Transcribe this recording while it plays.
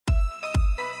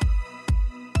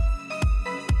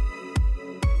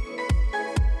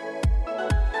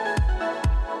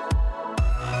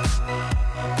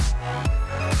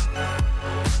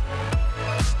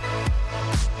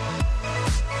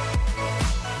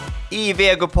I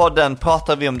Vegopodden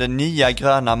pratar vi om den nya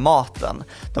gröna maten,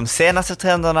 de senaste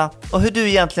trenderna och hur du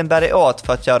egentligen bär dig åt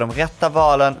för att göra de rätta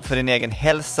valen för din egen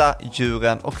hälsa,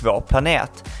 djuren och vår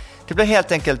planet. Det blir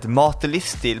helt enkelt mat och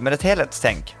livsstil med ett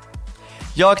helhetstänk.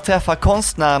 Jag träffar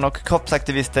konstnären och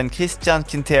kroppsaktivisten Christian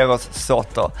Quinteros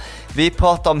Soto. Vi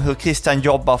pratar om hur Christian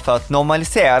jobbar för att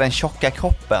normalisera den tjocka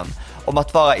kroppen, om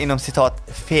att vara inom citat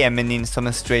feminin som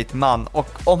en straight man och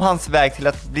om hans väg till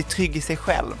att bli trygg i sig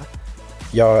själv.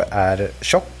 Jag är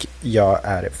tjock, jag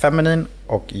är feminin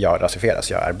och jag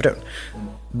rasifieras, jag är brun.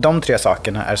 De tre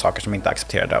sakerna är saker som inte är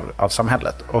accepterade av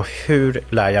samhället. Och hur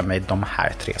lär jag mig de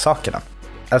här tre sakerna?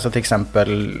 Alltså till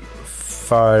exempel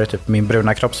för typ min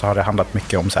bruna kropp så har det handlat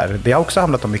mycket om så här. Det har också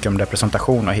handlat om mycket om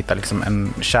representation och hitta liksom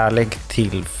en kärlek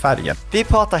till färgen. Vi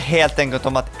pratar helt enkelt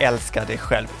om att älska dig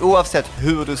själv oavsett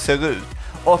hur du ser ut.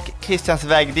 Och Christians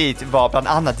väg dit var bland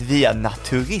annat via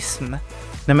naturism.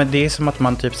 Nej, men det är som att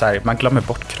man typ så här, man glömmer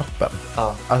bort kroppen.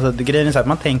 Ja. Alltså grejen är så här,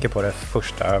 man tänker på det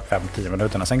första 5-10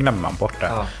 minuterna, sen glömmer man bort det.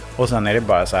 Ja. Och sen är det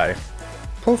bara så här,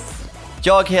 puff.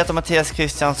 Jag heter Mattias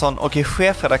Christiansson och är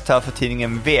chefredaktör för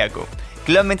tidningen Vego.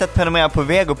 Glöm inte att prenumerera på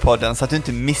Vegopodden så att du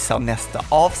inte missar nästa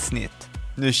avsnitt.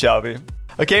 Nu kör vi.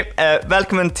 Okej,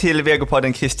 välkommen till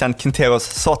Vegopodden Christian Quinteros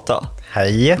Soto.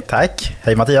 Hej, tack.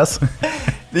 Hej Mattias.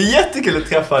 Det är jättekul att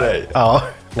träffa dig. Ja,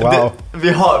 wow.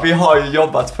 Vi har ju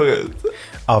jobbat förut.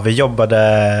 Ja, vi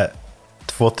jobbade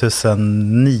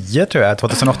 2009 tror jag,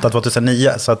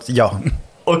 2008-2009, så att ja.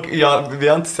 Och vi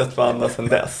har inte sett varandra sedan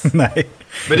dess. Nej.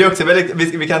 Men det är också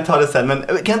väldigt, vi kan ta det sen, men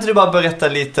kan inte du bara berätta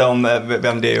lite om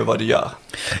vem det är och vad du gör?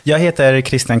 Jag heter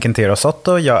Christian Quinteros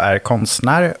Soto, jag är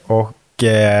konstnär och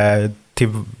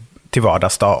till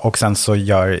vardags då, och sen så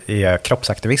är jag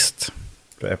kroppsaktivist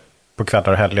på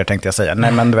kvällar och helger tänkte jag säga.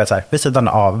 Nej, men du vet så här, vid sidan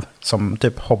av som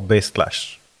typ hobby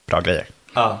 / bra grejer.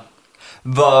 Ja.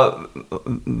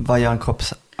 Vad gör en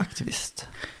kroppsaktivist?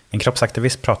 En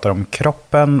kroppsaktivist pratar om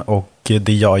kroppen och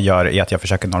det jag gör är att jag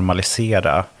försöker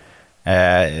normalisera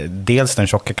dels den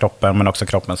tjocka kroppen men också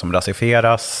kroppen som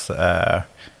rasifieras,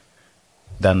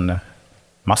 den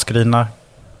maskulina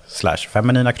 /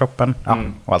 feminina kroppen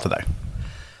och allt det där.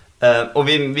 Och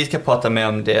vi ska prata mer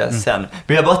om det sen.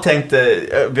 Men jag bara tänkte,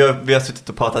 vi har suttit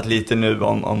och pratat lite nu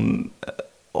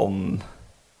om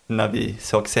när vi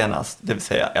såg senast, det vill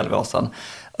säga 11 år sedan.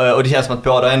 Och det känns som att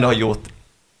båda ändå har gjort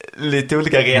lite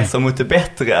olika resor mot det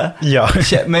bättre. Ja.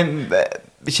 Men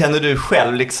känner du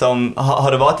själv liksom,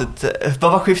 har det varit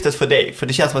vad var skiftet för dig? För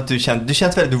det känns som att du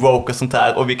känns väldigt woke och sånt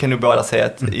där, och vi kan nu båda säga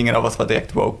att ingen av oss var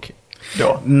direkt woke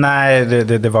då. Nej,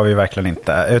 det var vi verkligen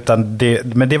inte.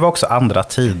 Men det var också andra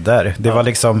tider. Det var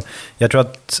liksom, jag tror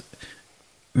att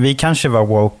vi kanske var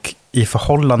woke i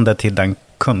förhållande till den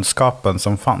kunskapen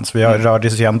som fanns. Vi rörde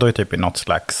oss ju ändå typ i något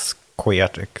slags queer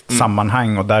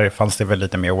sammanhang, och där fanns det väl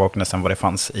lite mer wokeness än vad det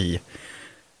fanns i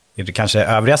det kanske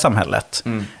övriga samhället.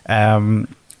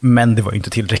 Men det var ju inte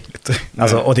tillräckligt.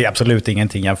 Alltså, och det är absolut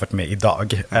ingenting jämfört med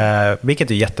idag.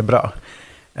 Vilket är jättebra.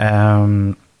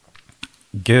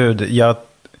 Gud,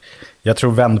 jag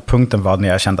tror vändpunkten var när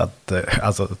jag kände att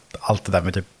alltså, allt det där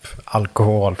med typ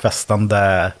alkohol,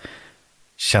 festande,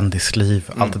 kändisliv,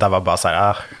 allt det där var bara så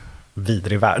här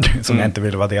vidrig värld som jag inte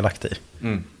ville vara delaktig i.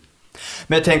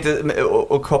 Men jag tänkte,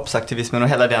 och kroppsaktivismen och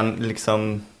hela den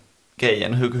liksom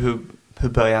grejen, hur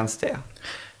började ens det?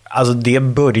 Alltså det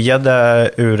började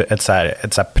ur ett så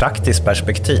här praktiskt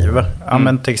perspektiv. Ja,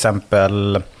 men till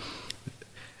exempel,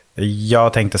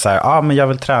 jag tänkte så här, men jag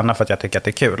vill träna för att jag tycker att det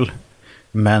är kul.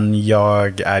 Men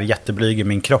jag är jätteblyg i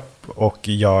min kropp och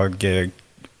jag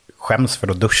skäms för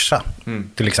att duscha,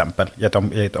 till exempel, i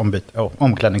ett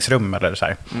omklädningsrum eller så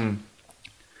här.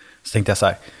 Så tänkte jag så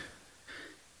här,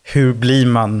 hur blir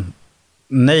man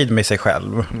nöjd med sig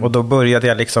själv? Och då började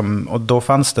jag liksom, och då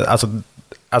fanns det,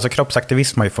 alltså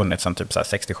kroppsaktivism har ju funnits sedan typ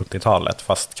 60-70-talet,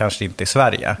 fast kanske inte i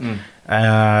Sverige.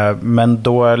 Men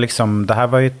då liksom, det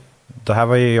här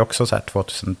var ju också så här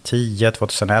 2010,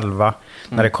 2011,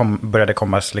 när det började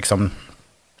komma liksom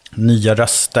nya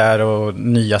röster och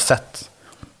nya sätt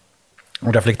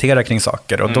att reflektera kring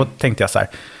saker. Och då tänkte jag så här,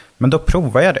 men då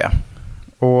provar jag det.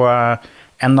 Och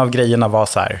en av grejerna var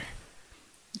så här,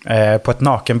 på ett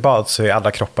nakenbad så är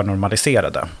alla kroppar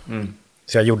normaliserade.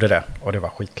 Så jag gjorde det, och det var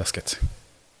skitläskigt.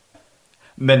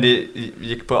 Men det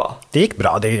gick bra? Det gick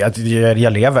bra,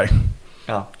 jag lever.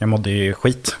 Ja. Jag mådde ju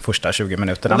skit första 20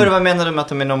 minuterna. Vad menar du med att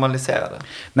de är normaliserade?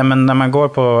 Nej, men när man går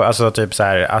på, alltså typ så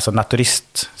här, alltså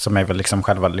naturist, som är väl liksom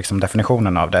själva liksom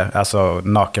definitionen av det, alltså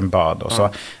nakenbad och så,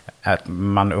 att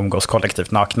man umgås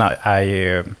kollektivt nakna, är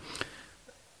ju,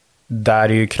 där är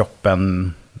ju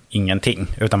kroppen ingenting,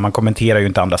 utan man kommenterar ju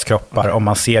inte andras kroppar. Om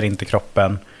man ser inte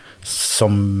kroppen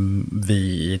som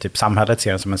vi i typ samhället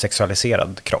ser som en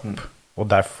sexualiserad kropp. Och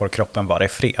därför får kroppen vara i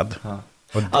fred. Ja.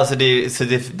 Alltså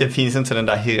det finns inte den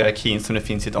där hierarkin som det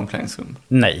finns i ett omklädningsrum?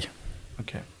 Nej.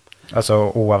 Okay. Alltså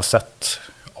oavsett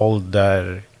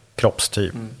ålder,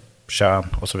 kroppstyp, kön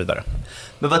och så vidare.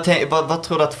 Men vad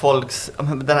tror du att folks,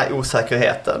 den här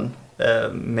osäkerheten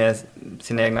med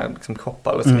sina egna liksom,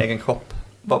 kroppar och sin egen kropp,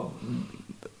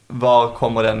 var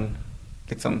kommer den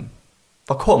liksom,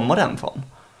 var kommer den från?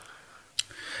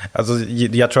 Alltså,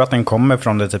 jag tror att den kommer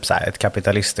från det, typ så här, ett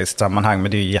kapitalistiskt sammanhang,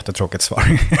 men det är ju ett jättetråkigt svar.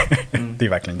 Det är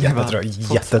verkligen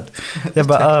jättetråkigt. Jag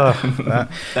bara,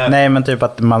 nej, men typ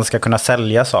att man ska kunna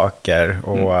sälja saker,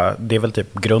 och det är väl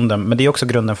typ grunden, men det är också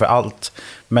grunden för allt.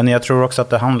 Men jag tror också att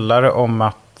det handlar om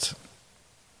att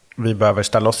vi behöver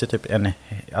ställa oss i typ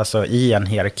i en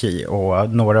hierarki, och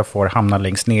några får hamna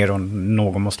längst ner och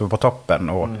någon måste vara på toppen,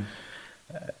 och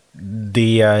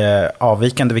det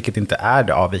avvikande, vilket inte är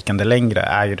det avvikande längre,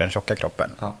 är ju den tjocka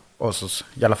kroppen. Ja. Och så,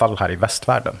 i alla fall här i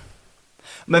västvärlden.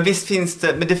 Men visst finns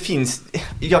det, men det finns,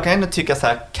 jag kan ändå tycka så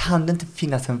här, kan det inte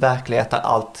finnas en verklighet där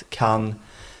allt kan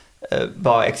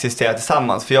bara existera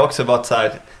tillsammans? För jag har också varit så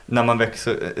här, när man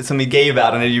växer, som i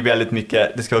gayvärlden är det ju väldigt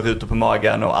mycket, det ska vara rutor på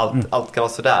magen och allt ska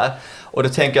vara sådär. Och då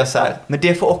tänker jag så här, men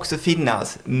det får också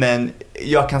finnas, men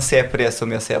jag kan se på det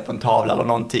som jag ser på en tavla eller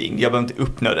någonting. Jag behöver inte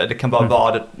uppnå det, det kan bara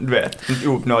vara, du vet,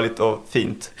 ouppnåeligt och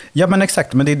fint. Ja, men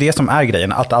exakt, men det är det som är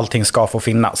grejen, att allting ska få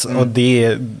finnas. Och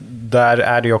där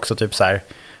är det ju också typ så här,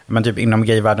 men typ inom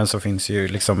gayvärlden så finns ju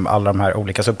liksom alla de här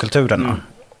olika subkulturerna.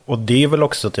 Och det är väl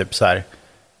också typ så här,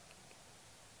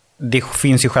 det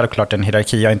finns ju självklart en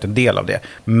hierarki, jag är inte en del av det.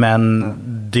 Men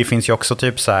det finns ju också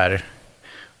typ så här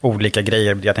olika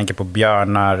grejer. Jag tänker på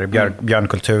björnar,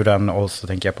 björnkulturen, och så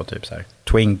tänker jag på typ så här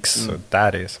twinks och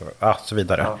daddies och så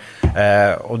vidare.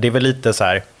 Och det är väl lite så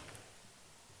här,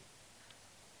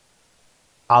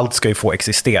 allt ska ju få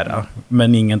existera,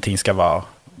 men ingenting ska vara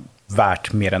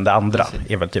värt mer än det andra.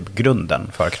 Det är väl typ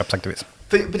grunden för kroppsaktivism.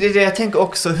 För det är det jag tänker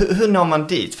också, hur når man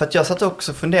dit? För att jag satt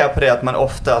också och funderade på det, att man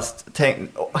oftast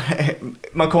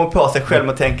man kommer på sig själv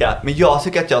och tänka, men jag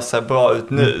tycker att jag ser bra ut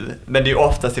nu, men det är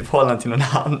oftast i förhållande till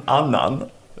någon annan.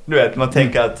 Du vet, man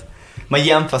tänker att man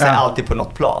jämför sig alltid på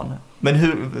något plan. Men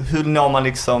hur når man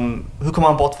liksom, hur kommer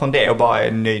man bort från det och bara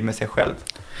är nöjd med sig själv?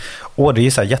 Det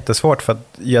är så här jättesvårt, för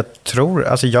att jag tror,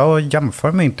 alltså jag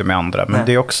jämför mig inte med andra, men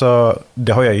det är också,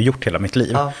 det har jag ju gjort hela mitt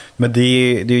liv. Men det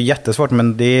är ju jättesvårt,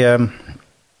 men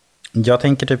jag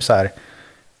tänker typ så här,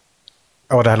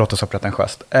 det här låter så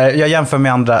pretentiöst. Jag jämför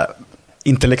med andra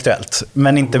intellektuellt,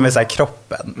 men inte med så här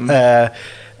kroppen.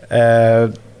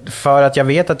 För att jag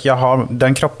vet att jag har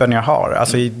den kroppen jag har.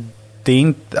 Alltså, det är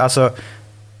inte, alltså,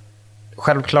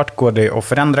 självklart går det att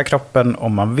förändra kroppen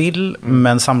om man vill,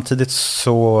 men samtidigt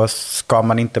så ska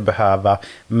man inte behöva.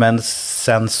 Men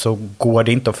sen så går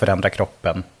det inte att förändra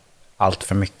kroppen allt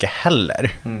för mycket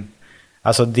heller.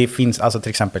 Alltså det finns, alltså till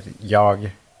exempel,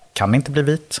 jag kan inte bli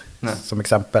vit, som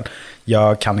exempel.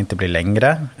 Jag kan inte bli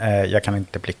längre. Jag kan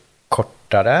inte bli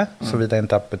kortare, såvida jag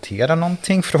inte amputerar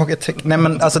någonting. Frågetecken. Nej,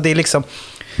 men alltså det är liksom,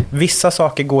 vissa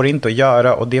saker går inte att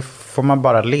göra, och det får man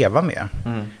bara leva med.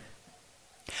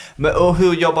 Men, och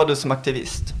hur jobbar du som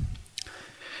aktivist?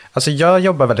 Alltså jag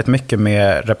jobbar väldigt mycket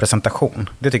med representation.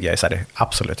 Det tycker jag är så här det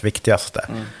absolut viktigaste.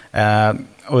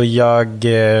 Och jag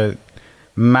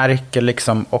märker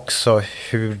liksom också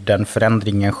hur den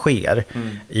förändringen sker.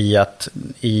 I att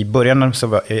i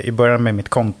början med mitt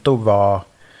konto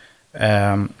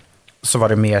så var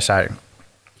det mer så här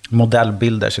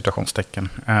modellbilder, situationstecken.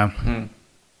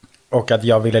 Och att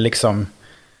jag ville liksom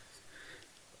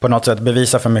på något sätt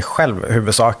bevisa för mig själv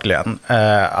huvudsakligen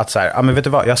att så här, men vet du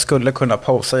vad, jag skulle kunna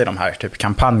posa i de här typ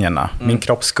kampanjerna. Min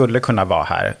kropp skulle kunna vara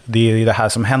här. Det är det här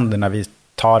som händer när vi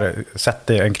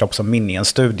sätter en kropp som min i en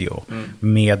studio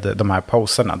med de här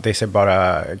poserna. Det ser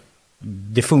bara,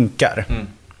 det funkar.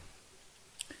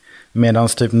 Medan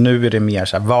typ nu är det mer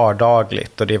så här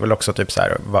vardagligt, och det är väl också typ så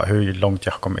här hur långt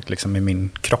jag har kommit liksom i min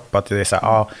kropp, att det är så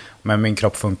här, men min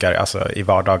kropp funkar alltså i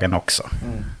vardagen också.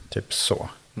 Typ så.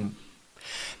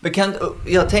 Men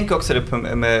jag tänker också det på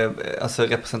med alltså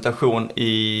representation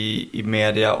i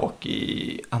media och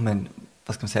i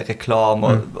vad ska man säga, reklam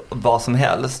och vad som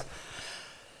helst.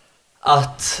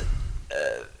 Att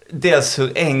dels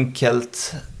hur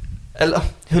enkelt eller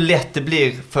hur lätt det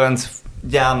blir för ens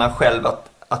hjärna själv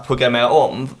att programmera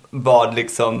om vad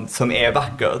liksom som är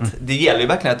vackert. Det gäller ju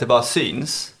verkligen att det bara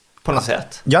syns på något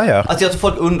sätt. Ja. Alltså jag tror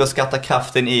folk underskattar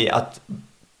kraften i att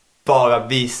bara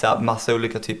visa massa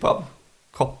olika typer av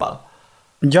kroppar.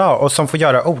 Ja, och som får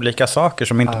göra olika saker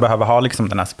som inte behöver ha liksom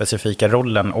den här specifika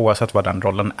rollen oavsett vad den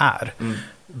rollen är.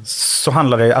 Så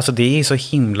handlar det, alltså det är så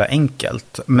himla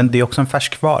enkelt, men det är också en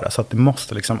färskvara så att det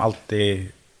måste liksom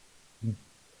alltid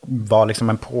vara liksom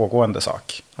en pågående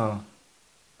sak. Ja.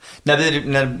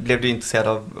 När blev du intresserad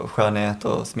av skönhet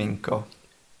och smink?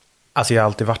 Alltså jag har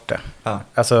alltid varit det. Ja.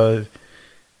 Alltså,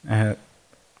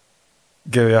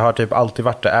 gud, jag har typ alltid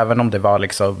varit det, även om det var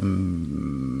liksom,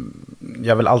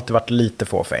 jag har väl alltid varit lite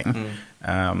fåfäng.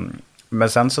 Men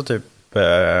sen så typ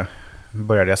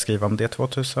började jag skriva om det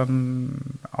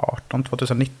 2018,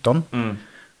 2019.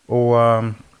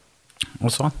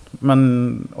 Och så.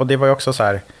 Och det var ju också så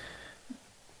här,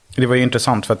 det var ju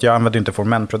intressant för att jag använder inte For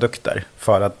Men-produkter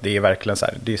för att det är verkligen så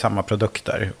här, det är samma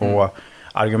produkter. Och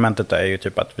argumentet är ju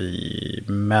typ att vi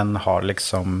män har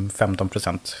liksom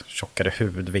 15% tjockare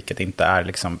hud, vilket inte är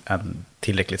liksom en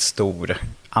tillräckligt stor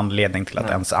anledning till att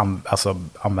ens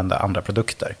använda andra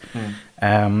produkter.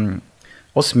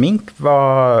 Och smink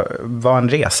var en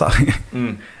resa.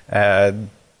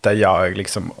 Där jag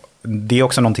liksom, det är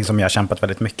också någonting som jag har kämpat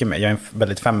väldigt mycket med. Jag är en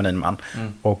väldigt feminin man.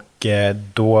 Och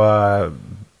då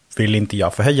vill inte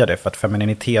jag förhöja det, för att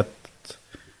femininitet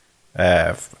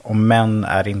och män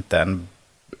är inte en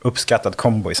uppskattad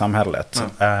kombo i samhället.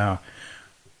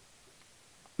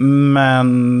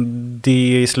 Men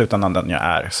det är i slutändan den jag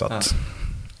är. Så att,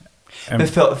 men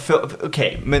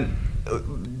okej, men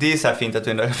det är så här fint att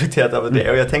du ändå har reflekterat över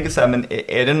det. Och jag tänker så här, men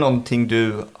är det någonting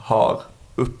du har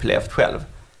upplevt själv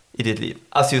i ditt liv?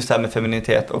 Alltså just det här med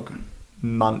femininitet och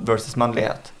man versus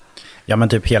manlighet. Ja, men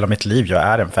typ hela mitt liv, jag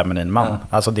är en feminin man.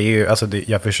 Alltså det är ju, alltså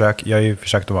jag har ju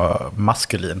försökt att vara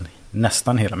maskulin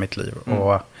nästan hela mitt liv.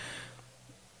 Och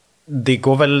det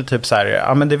går väl typ så här,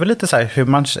 ja men det är väl lite så här hur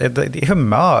man, det är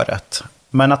humöret.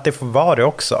 Men att det får vara det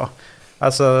också.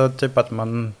 Alltså typ att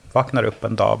man vaknar upp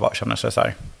en dag och bara känner sig så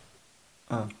här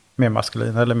mer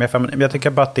maskulin eller mer feminin. Jag tycker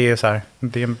bara att det är så här,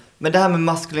 Men det här med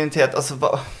maskulinitet, alltså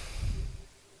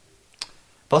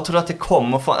vad tror du att det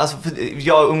kommer från? Alltså, för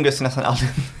jag umgås nästan aldrig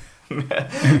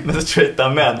med straighta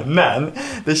män, men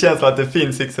det känns som att det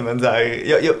finns liksom en där,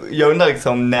 jag undrar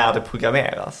liksom när det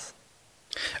programmeras.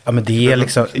 Ja, men det är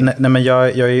liksom, nej men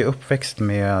jag är uppväxt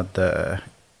med,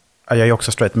 jag är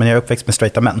också straight, men jag är uppväxt med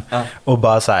straighta män. Och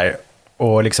bara så här,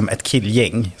 och liksom ett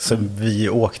killgäng, så vi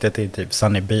åkte till typ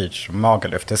Sunny Beach och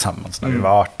Magaluf tillsammans när vi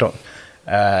var 18.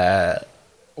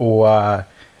 Och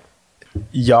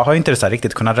jag har inte så här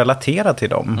riktigt kunnat relatera till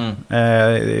dem.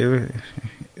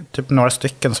 Typ några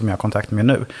stycken som jag har kontakt med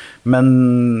nu.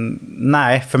 Men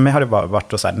nej, för mig har det bara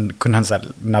varit att så här, kunna så här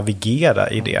navigera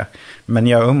i det. Men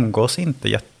jag umgås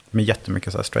inte med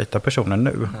jättemycket så här straighta personer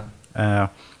nu.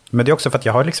 Men det är också för att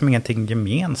jag har liksom ingenting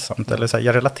gemensamt. Eller så här,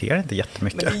 jag relaterar inte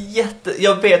jättemycket. Men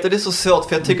jag vet, och det är så svårt,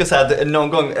 för jag tycker så här att någon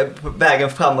gång vägen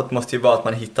framåt måste ju vara att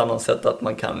man hittar något sätt att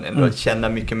man kan ändå känna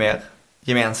mycket mer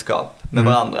gemenskap med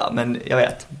varandra. Men jag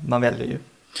vet, man väljer ju.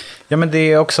 Ja, men det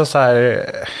är också så här,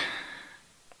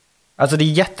 alltså det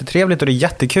är jättetrevligt och det är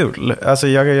jättekul. Alltså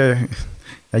jag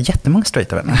har jättemånga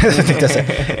straighta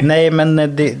vänner. Nej, men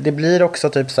det blir också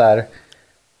typ så här,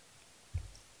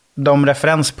 de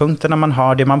referenspunkterna man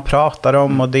har, det man pratar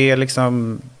om, och det är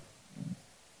liksom,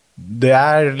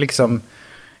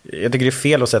 jag tycker det är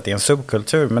fel att sätta i en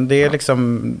subkultur, men det är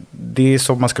liksom, det är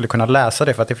så man skulle kunna läsa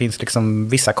det, för att det finns liksom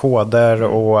vissa koder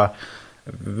och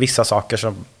vissa saker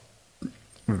som,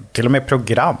 till och med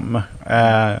program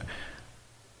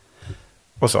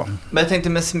och så. Men jag tänkte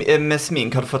med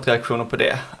smink, har du fått reaktioner på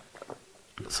det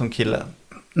som kille?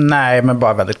 Nej, men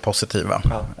bara väldigt positiva.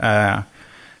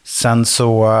 Sen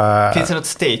så... Finns det något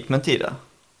statement i det?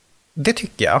 Det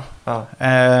tycker jag.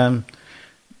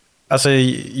 Alltså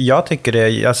jag tycker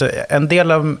det, alltså en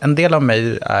del av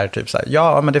mig är typ så här,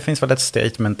 ja men det finns väl ett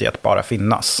statement i att bara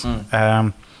finnas.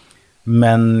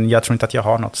 Men jag tror inte att jag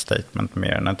har något statement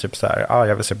mer än typ så här,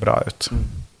 jag vill se bra ut.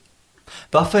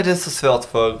 Varför är det så svårt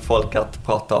för folk att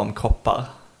prata om kroppar?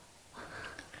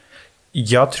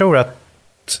 Jag tror att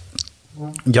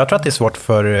det är svårt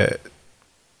för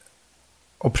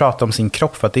att prata om sin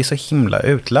kropp, för att det är så himla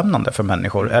utlämnande för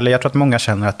människor. Eller jag tror att många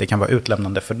känner att det kan vara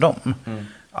utlämnande för dem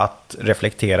att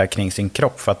reflektera kring sin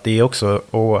kropp. För att det är också,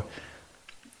 och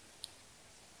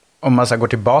om man så går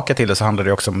tillbaka till det, så handlar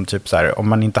det också om typ så här, om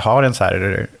man inte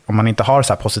har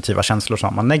så här positiva känslor, så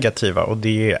har man negativa, och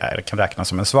det kan räknas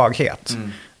som en svaghet.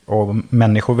 Och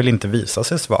människor vill inte visa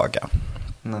sig svaga.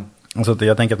 Så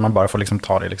jag tänker att man bara får liksom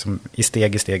ta det liksom i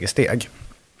steg.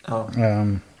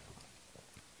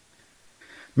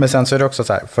 Men sen så är det också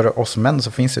så här, för oss män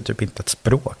så finns det typ inte ett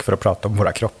språk för att prata om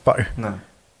våra kroppar.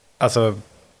 Alltså,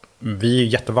 vi är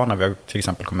jättevana vid att till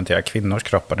exempel kommentera kvinnors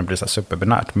kroppar, det blir så här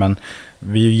superbinärt, men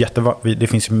vi är jättevana, det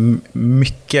finns ju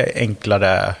mycket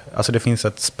enklare, alltså det finns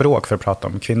ett språk för att prata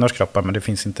om kvinnors kroppar, men det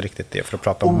finns inte riktigt det för att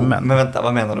prata om män. Men vänta,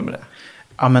 vad menar du med det?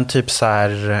 Ja, men typ så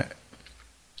här,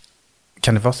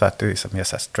 kan det vara så att det är som mer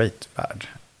så här straight värld?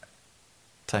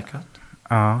 Säkert.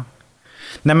 Ja.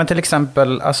 Nej, men till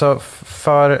exempel, alltså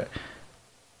för,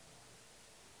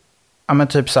 ja men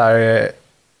typ så här,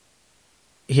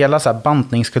 hela så här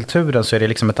bantningskulturen, så är det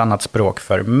liksom ett annat språk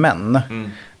för män.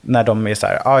 När de är så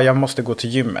här, jag måste gå till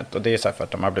gymmet, och det är så här för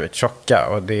att de har blivit tjocka,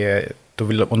 och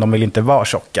och de vill inte vara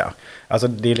tjocka. Alltså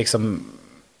det är liksom,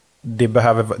 det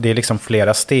är liksom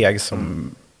flera steg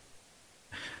som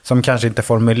kanske inte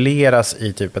formuleras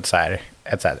i typ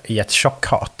i ett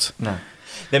tjockhat.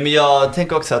 Nej, men jag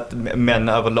tänker också att män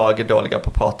överlag är dåliga på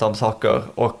att prata om saker,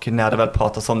 och när det väl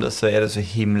pratas om det så är det så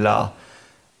himla,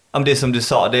 det är som du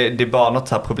sa, det är bara något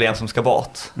så här problem som ska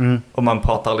bort, och man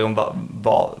pratar aldrig om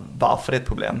varför det är ett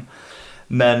problem.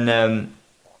 Men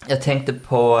jag tänkte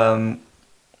på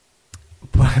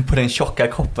den tjocka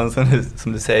kroppen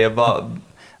som du säger,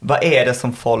 vad är det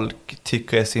som folk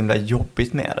tycker är så himla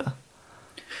jobbigt med det?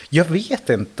 Jag vet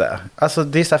inte. Alltså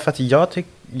det är så här för att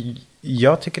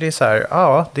jag tycker det är så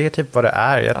här, det är typ vad det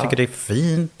är. Jag tycker det är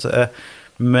fint.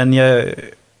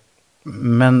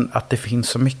 Men att det finns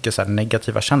så mycket så här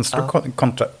negativa känslor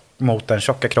mot den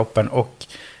tjocka kroppen, och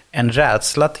en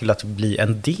rädsla till att bli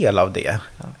en del av det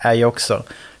är ju också.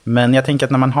 Men jag tänker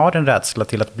att när man har en rädsla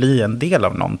till att bli en del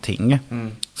av någonting,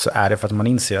 så är det för att man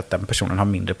inser att den personen har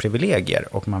mindre privilegier,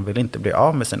 och man vill inte bli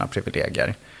av med sina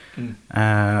privilegier.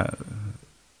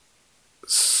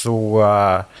 Så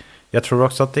jag tror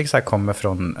också att det så här kommer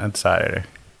från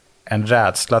en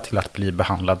rädsla till att bli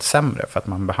behandlad sämre, för att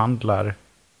man behandlar,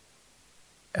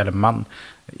 eller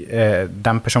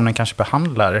den personen kanske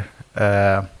behandlar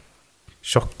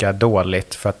tjocka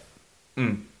dåligt för att,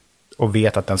 och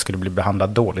vet att den skulle bli behandlad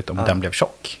dåligt om den blev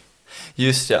tjock.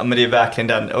 Just det, men det är verkligen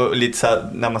den, och lite så här,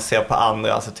 när man ser på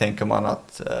andra så tänker man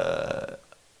att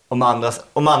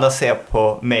om andra ser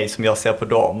på mig som jag ser på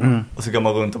dem, och så går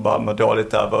man runt och bara mår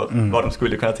dåligt över vad de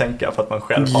skulle kunna tänka, för att man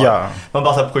själv har, man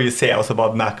bara så projicerar, och så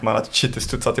bara märker man att shit, det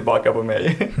studsar tillbaka på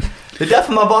mig. Det är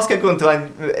därför man bara ska gå runt och vara en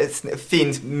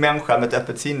fin människa med ett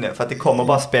öppet sinne, för att det kommer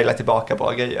bara spegla tillbaka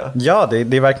bra grejer. Ja, det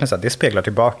är verkligen så att det speglar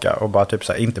tillbaka, och bara typ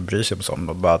så här, inte bry sig om sånt,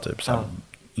 och bara typ så här,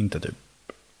 inte typ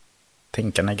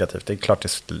tänka negativt. Det är klart det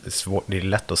är svårt, det är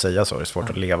lätt att säga så, det är svårt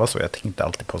att leva så. Jag tänker inte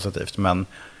alltid positivt, men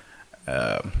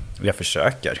jag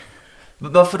försöker.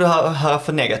 Varför du höra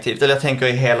för negativt? Eller jag tänker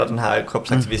i hela den här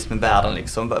kroppsaktivismen-världen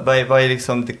liksom. Vad är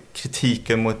liksom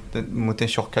kritiken mot den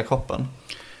tjocka kroppen?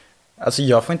 Alltså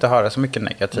jag får inte höra så mycket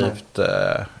negativt.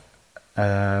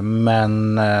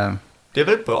 Men det är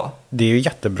väl bra? Det är ju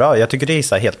jättebra. Jag tycker det är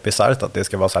så här helt bisarrt att det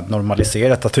ska vara så här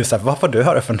normaliserat, att du säger, vad får du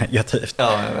höra för negativt?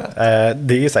 Ja, jag vet.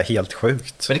 Det är så här helt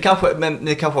sjukt. Men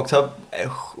det kanske också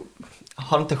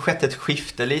har inte skett ett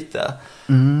skifte lite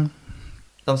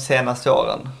de senaste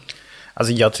åren?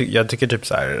 Alltså jag tycker typ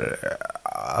så här,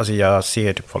 alltså jag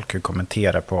ser typ folk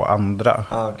kommentera på andra.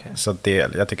 Okay. Så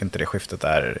jag tycker inte det skiftet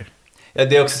är. Ja,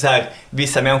 det är också så här,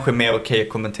 vissa människor är mer okej att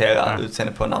kommentera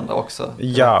utseende på en andra också.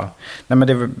 Ja, nej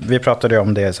men vi pratade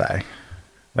om det så här,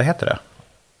 vad heter det?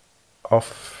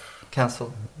 Cancel?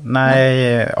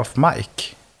 Nej, off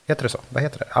mic. Heter det så? Vad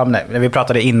heter det? Nej, vi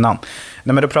pratade innan.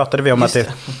 Nej, men då pratade vi om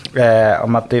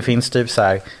om att det finns typ så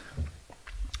här,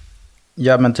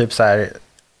 ja men typ så här,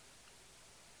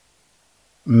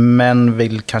 män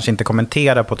vill kanske inte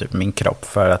kommentera på typ min kropp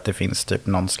för att det finns typ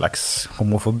någon slags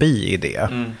homofobi i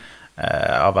det.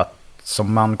 Av att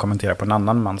som man kommenterar på en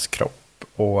annan mans kropp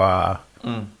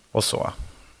och så.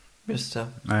 Just det.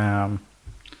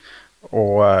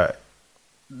 Och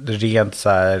rent så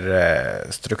här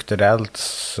strukturellt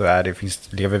så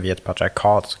lever vi i ett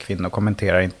patriarkat, så kvinnor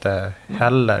kommenterar inte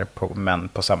heller på män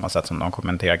på samma sätt som de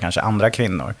kommenterar kanske andra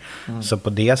kvinnor. Så på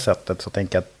det sättet så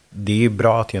tänker jag att det är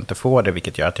bra att jag inte får det,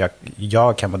 vilket gör att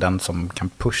jag kan vara den som kan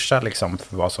pusha liksom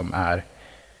för vad som är,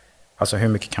 alltså hur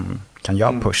mycket kan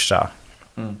jag pusha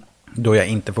då jag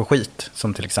inte får skit,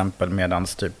 som till exempel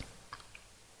medans typ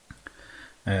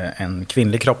en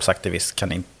kvinnlig kroppsaktivist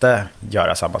kan inte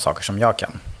göra samma saker som jag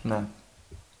kan. Nej.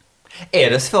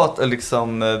 Är det svårt att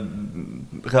liksom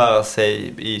röra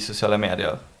sig i sociala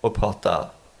medier och prata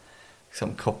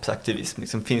liksom kroppsaktivism?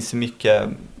 Liksom, finns det mycket,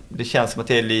 det känns som att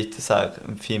det är lite så här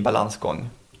en fin balansgång.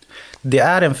 Det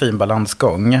är en fin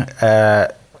balansgång,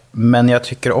 men jag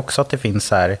tycker också att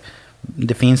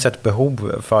det finns ett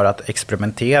behov för att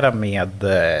experimentera med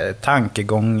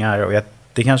tankegångar, och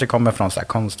det kanske kommer från så här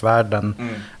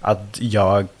konstvärlden, att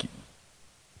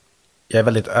jag är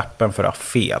väldigt öppen för att ha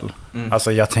fel.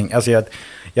 Alltså jag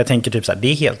tänker typ så här, det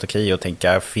är helt okej att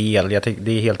tänka fel.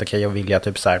 Det är helt okej att vilja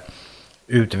typ så här,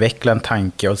 utveckla en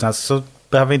tanke. Och sen så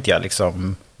behöver inte jag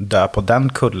liksom dö på den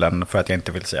kullen för att jag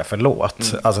inte vill säga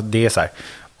förlåt. Alltså det är så här,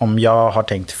 om jag har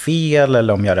tänkt fel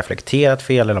eller om jag har reflekterat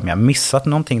fel eller om jag har missat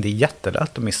någonting. Det är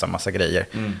jättelätt att missa massa grejer.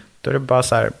 Då är det bara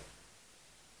så här,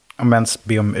 om ens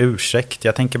be om ursäkt.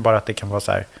 Jag tänker bara att det kan vara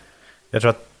så här, jag tror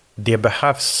att det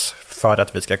behövs för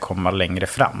att vi ska komma längre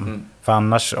fram. För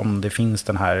annars, om det finns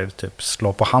den här typ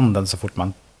slå på handen så fort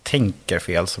man tänker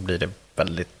fel, så blir det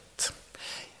väldigt...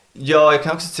 Ja, jag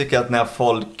kan också tycka att när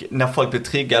folk blir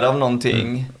triggade av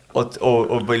någonting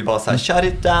och vill bara så här,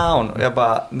 shut it down. Och jag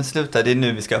bara, men sluta, det är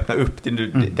nu vi ska öppna upp.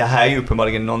 Det här är ju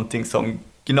uppenbarligen någonting som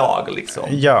gnager liksom.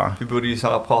 Ja. Vi borde ju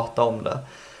snarare prata om det.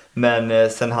 Men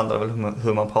sen handlar det väl om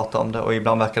hur man pratar om det. Och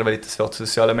ibland verkar det vara lite svårt i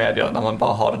sociala medier när man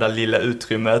bara har det där lilla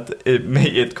utrymmet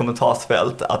i ett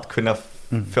kommentarsfält att kunna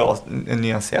få en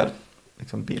nyanserad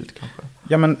liksom, bild kanske.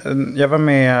 Ja, men jag var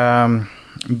med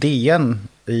DN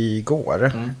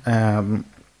igår.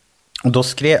 Och då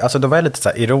då var jag lite så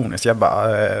här ironisk. Jag bara,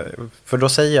 för då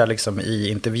säger jag liksom i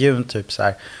intervjun typ så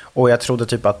här, och jag trodde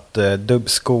typ att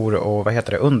dubbskor och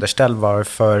underställ var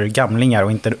för gamlingar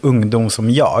och inte en ungdom som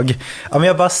jag. Ja, men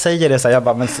jag bara säger det så här, jag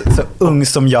bara, men så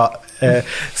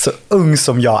ung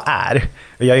som jag är.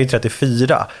 Och jag är ju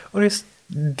 34. Och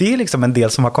det är liksom en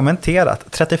del som har kommenterat,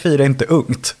 34 är inte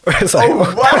ungt. Och jag är så här, wow!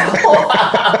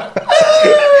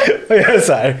 och jag är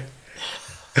så här.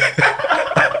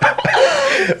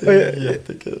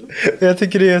 Jättekul. Jag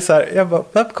tycker det är så här, jag bara,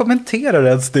 vem kommenterar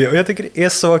ens det? Och jag tycker det är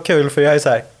så kul, för jag är så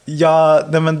här,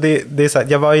 det är så här,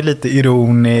 jag var ju lite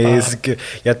ironisk.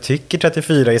 Jag tycker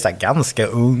 34 är så här ganska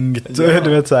ungt.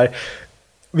 Du vet så här,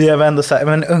 men jag var ändå så här,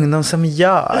 men ungdom som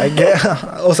jag.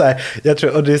 Och så här, jag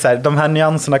tror, och det är så här, de här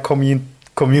nyanserna kommer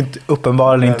ju inte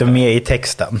uppenbarligen inte med i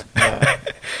texten.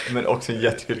 Men också en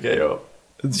jättekul grej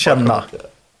att känna.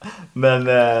 Men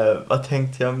vad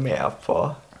tänkte jag mer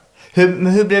på?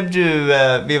 Hur blev du,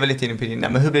 vi var lite inne på dina,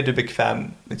 men hur blev du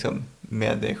bekväm liksom,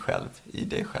 med dig själv, i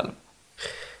dig själv?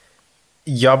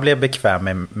 Jag blev bekväm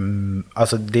med,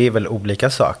 alltså det är väl olika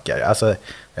saker. Alltså,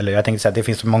 eller jag tänkte säga att det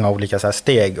finns många olika så här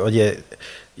steg. Och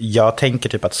jag tänker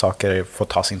typ att saker får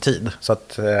ta sin tid. Så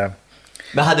att...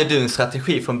 Men hade du en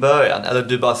strategi från början? Eller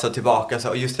du bara så tillbaka och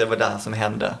så, just det var det som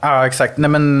hände? Ja, exakt. Nej,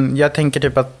 men jag tänker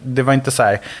typ att det var inte så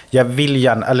här, jag vill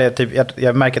gärna, eller typ,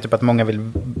 jag märker typ att många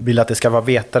vill att det ska vara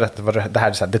vetare, att det här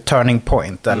är så här, the turning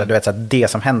point, eller du vet så här, det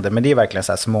som händer. Men det är verkligen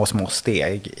så här små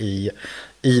steg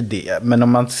i det. Men om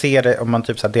man ser det, om man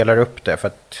typ så här delar upp det, för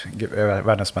att jag är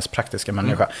världens mest praktiska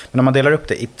människa. Men om man delar upp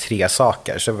det i 3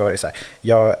 saker, så var det så här,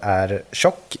 jag är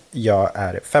tjock, jag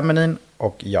är feminin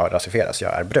och jag rasifieras,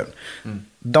 jag är brun.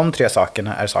 De 3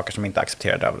 sakerna är saker som inte är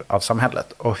accepterade av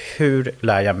samhället. Och hur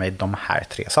lär jag mig de här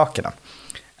 3 sakerna?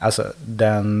 Alltså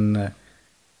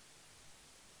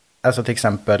till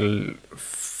exempel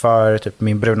för typ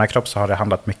min bruna kropp så har det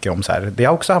handlat mycket om så här. Det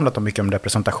har också handlat om mycket om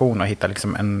representation och hitta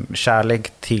liksom en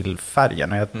kärlek till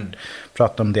färgen. Och jag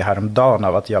pratade om det här om dagen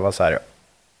av att jag var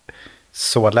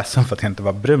så ledsen för att jag inte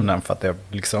var brun än, för att jag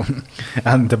liksom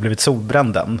jag hade inte blivit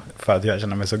solbränd än, för att jag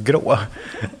känner mig så grå.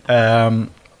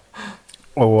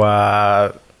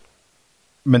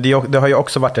 Men det har ju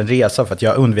också varit en resa, för att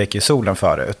jag undvek ju solen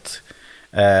förut.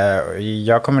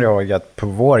 Jag kommer ihåg att på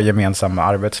vår gemensamma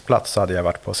arbetsplats så hade jag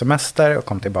varit på semester och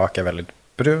kom tillbaka väldigt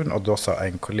brun, och då sa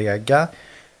en kollega,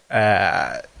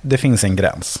 det finns en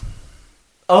gräns.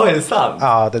 Är det sant?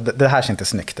 Ja, det här ser inte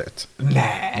snyggt ut.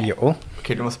 Nej. Jo.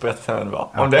 Okej, du måste berätta sen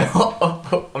vad det var. Ja.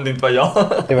 Om det inte var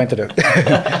jag. Det var inte du. Det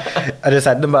är så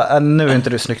här, de bara, nu är inte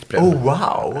du snyggt brun. Oh,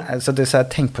 wow. Så det är så här,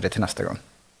 tänk på det till nästa gång.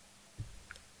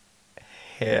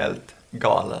 Helt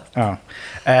galet. Ja.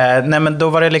 Nej, men då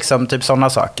var det liksom typ sådana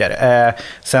saker.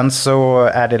 Sen så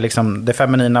är det liksom det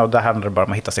feminina, och det handlar bara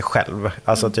om att hitta sig själv.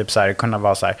 Alltså typ så här, kunna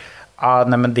vara så här,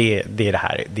 nej men det är det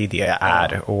här, det är det jag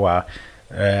är.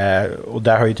 Och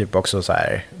där har ju typ också så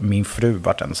här, min fru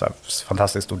varit en så här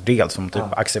fantastiskt stor del som typ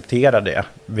accepterar det,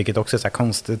 vilket också är så här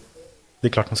konstigt. Det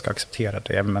är klart man ska acceptera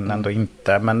det, men ändå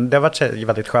inte. Men det har varit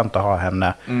väldigt skönt att ha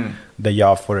henne där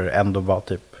jag får ändå vara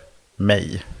typ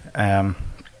mig.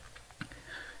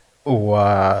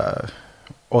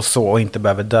 Och så, och inte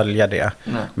behöver dölja det.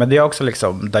 Nej. Men det är också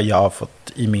liksom där jag har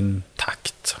fått i min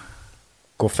takt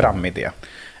gå fram i det.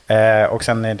 Och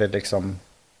sen är det liksom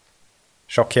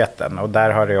tjockheten, och där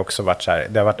har det också varit så här,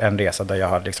 det har varit en resa där jag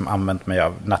har liksom använt mig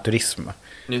av naturism.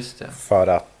 Just det. För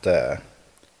att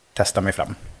testa mig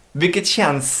fram. Vilket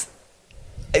känns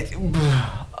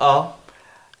ja,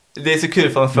 det är så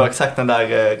kul för man får exakt den där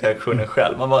reaktionen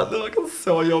själv. Man bara, det var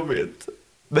så jobbigt.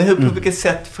 Men på vilket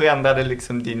sätt förändrade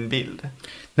liksom din bild?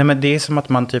 Nej, men det är som att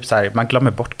man typ så här, man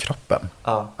glömmer bort kroppen.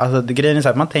 Ja. Alltså grejen är så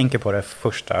här, man tänker på det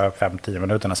första 5-10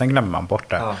 minuterna, sen glömmer man bort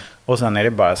det. Ja. Och sen är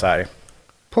det bara så här,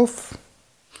 puff.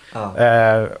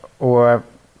 Ja. Och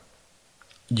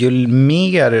ju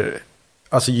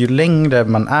längre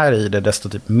man är i det, desto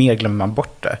typ mer glömmer man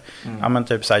bort det. Ja, men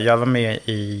typ så här, jag var med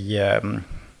i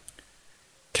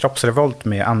Kroppsrevolt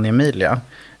med Annie Emilia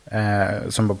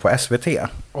som var på SVT.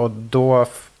 Och då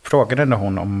frågade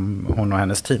hon om hon och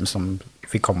hennes team som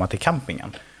fick komma till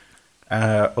campingen.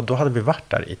 Och då hade vi varit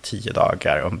där i 10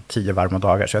 dagar, om 10 varma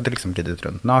dagar. Så jag hade liksom glidit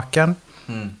runt naken.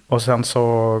 Och sen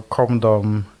så kom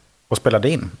de och spelade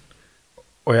in.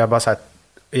 Och jag bara så här,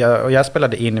 jag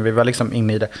spelade in, vi var liksom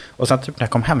inne i det. Och sen typ när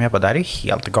jag kom hem, jag bara, det här är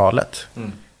helt galet.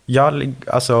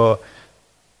 Alltså,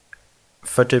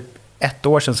 för typ 1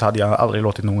 år sedan så hade jag aldrig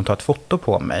låtit någon ta ett foto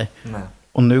på mig. Nej.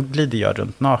 Och nu glider jag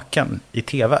runt naken i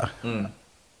tv.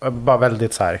 Bara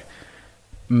väldigt så här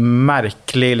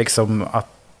märklig liksom, att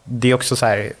det är också så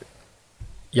här,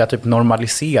 jag typ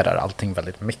normaliserar allting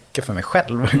väldigt mycket för mig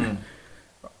själv.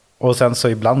 Och sen så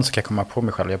ibland så kan jag komma på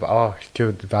mig själv och jag bara,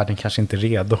 gud, världen kanske inte är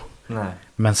redo. Nej.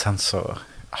 Men sen så...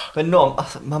 Men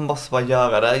alltså, man måste bara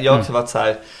göra det. Jag har också varit så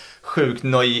här sjukt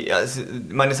nöjd. Alltså,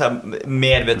 man är så här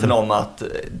medveten om att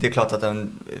det är klart att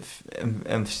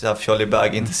en fjollig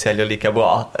bög inte säljer lika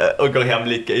bra och går hem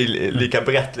lika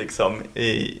brett liksom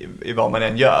i vad man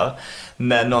än gör.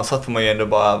 Men någonstans får man ju ändå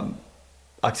bara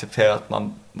acceptera att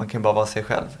man kan bara vara sig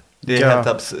själv. Det är helt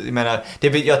absurt. Jag menar,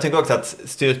 jag tänker också att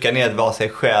styrkan är att vara sig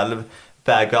själv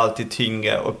väger alltid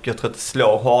tyngre, och jag tror att det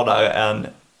slår hårdare än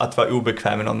att vara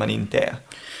obekväm med någon man inte är.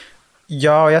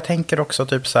 Ja, jag tänker också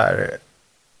typ så här,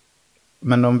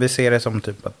 men om vi ser det som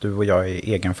typ att du och jag är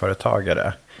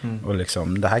egenföretagare och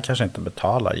liksom, det här kanske inte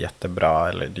betalar jättebra,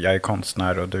 eller jag är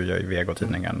konstnär och du gör ju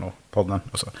Vego-tidningen och podden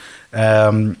och så.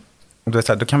 Och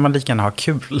då kan man lika gärna ha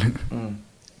kul.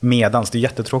 Medans det är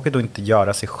jättetråkigt att inte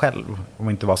göra sig själv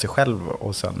och inte vara sig själv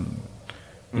och sen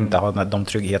inte ha de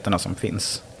tryggheterna som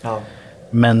finns. Ja.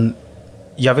 Men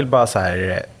jag vill bara så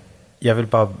här, jag vill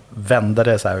bara vända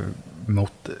det så här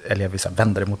mot, eller jag vill så här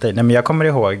vända det mot dig. Nej, men jag kommer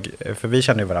ihåg, för vi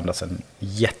känner ju varandra sedan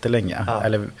jättelänge.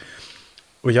 Ja.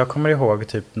 Och jag kommer ihåg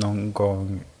typ någon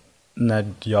gång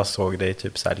när jag såg dig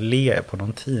typ så här le på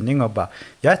någon tidning och bara,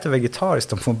 jag äter vegetariskt,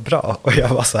 de får bra. Och jag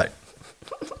var så här,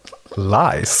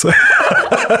 lies.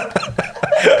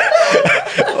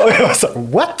 Och jag var så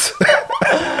här, what?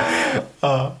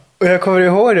 Och jag kommer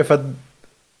ihåg det för att,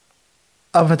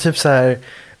 ja men typ så här,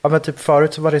 ja men typ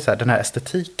förut så var det så här, den här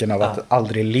estetiken av att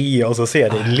aldrig le och så ser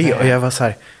det le. Och jag var så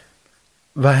här,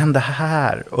 vad hände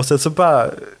här? Och sen så bara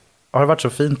har det varit så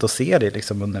fint att se det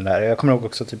liksom under den där. Jag kommer ihåg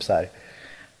också typ så här,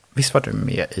 visst var du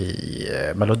med i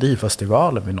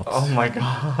Melodifestivalen vid något? Oh my god.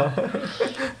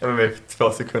 Jag var med för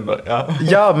 2 sekunder. Ja,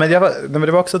 ja men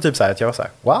det var också typ så här att jag var så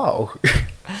här, wow.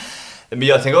 Men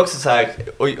jag tänker också så här,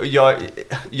 och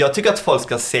jag tycker att folk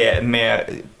ska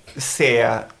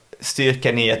se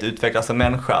styrkan i att utvecklas som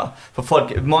människa.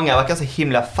 För många verkar så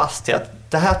himla fast i att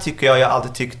det här tycker jag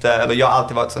alltid tyckte, eller jag har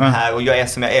alltid varit sån här och jag är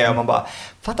som jag är, och man bara,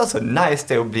 fattar så nice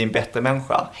det är att bli en bättre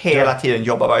människa. Hela tiden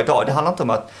jobba varje dag. Det handlar inte om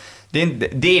att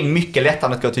det är mycket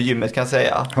lättare att gå till gymmet, kan jag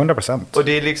säga. 100%. Och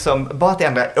det är liksom bara att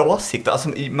ändra åsikter. Alltså,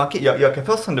 jag kan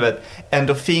få som du vet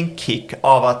endorfinkick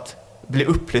av att bli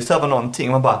upplyst över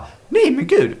någonting. Man bara, nej men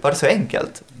gud, var det så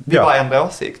enkelt? Vi bara ändra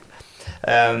åsikt.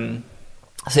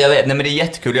 Så jag vet, nej men det är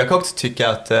jättekul. Jag kan också tycka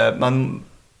att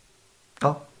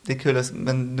det är kul,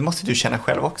 men det måste du känna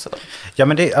själv också. Ja,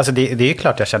 men det är ju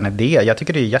klart jag känner det. Jag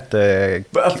tycker det är jätte...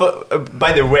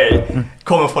 By the way,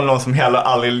 kommer från någon som heller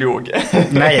aldrig log.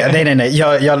 Nej.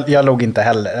 Jag log inte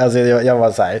heller. Alltså, jag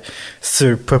var så här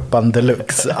surpuppan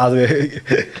deluxe. Alltså,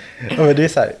 det är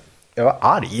så här, jag var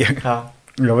arg. Ja.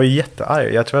 Jag var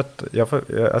jättearg. Jag tror att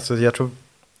jag tror.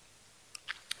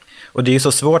 Och det är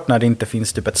så svårt när det inte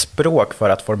finns typ ett språk för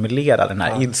att formulera den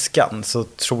här ilskan. Så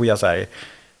tror jag så här,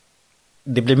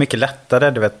 det blir mycket lättare,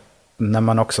 du vet, när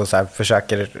man också så här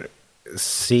försöker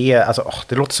se, alltså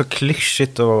det låter så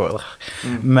klyschigt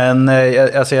men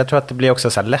alltså jag tror att det blir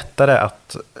också så här lättare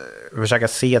att försöka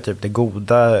se typ det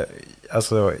goda,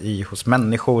 alltså hos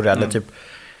människor, eller typ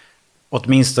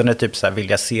åtminstone typ så här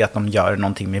vilja se att de gör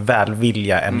någonting med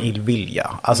välvilja än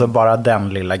illvilja. Alltså bara den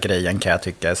lilla grejen kan jag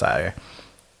tycka är så här,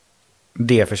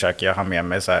 det försöker jag ha med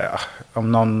mig så här,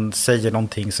 om någon säger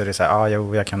någonting så är det så här,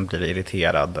 jag kan bli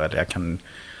irriterad eller jag kan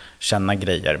känna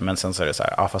grejer, men sen så är det så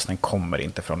här, fast den kommer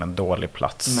inte från en dålig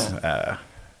plats. Nej,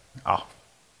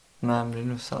 men det är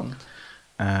nog sant.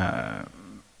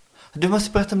 Du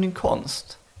måste berätta om din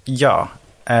konst. Ja.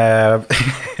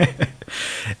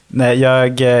 Nej,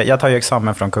 jag tar ju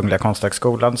examen från Kungliga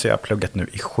Konsthögskolan, så jag har pluggat nu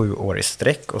i 7 år i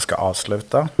sträck och ska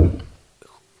avsluta.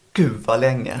 Gud vad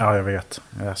länge. Ja, jag vet.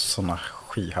 Jag har sådana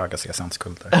skyhöga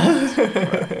CSN-skulder.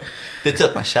 Det är tur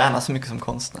att man tjänar så mycket som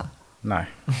konstnär. Nej.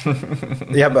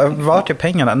 Vart är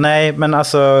pengarna? Nej, men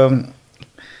alltså...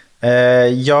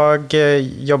 jag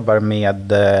jobbar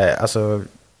med... Alltså,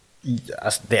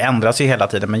 det ändras ju hela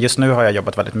tiden, men just nu har jag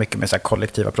jobbat väldigt mycket med så här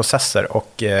kollektiva processer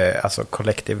och alltså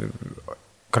collective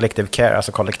care,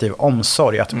 alltså kollektiv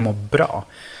omsorg, att må bra.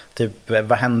 Typ,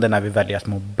 vad händer när vi väljer att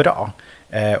må bra?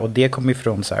 Och det kommer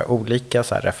ifrån så här olika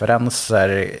så här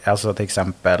referenser, alltså till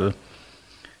exempel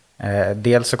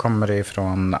dels så kommer det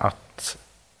ifrån att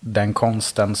den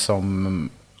konsten som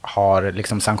har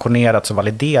liksom sanktionerats och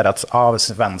validerats av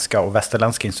svenska och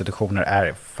västerländska institutioner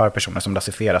är för personer som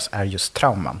rasifieras är just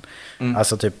trauman.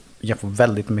 Alltså typ, jag får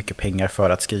väldigt mycket pengar för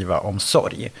att skriva om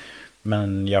sorg,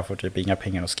 men jag får typ inga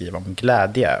pengar att skriva om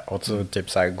glädje. Och så typ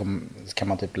så här, kan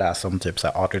man typ läsa om typ så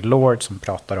här Audre Lorde som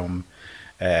pratar om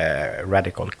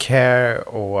radical care,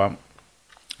 och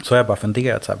så har jag bara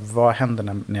funderat så här, vad händer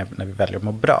när vi väljer att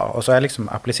må bra? Och så har jag liksom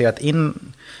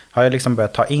har jag liksom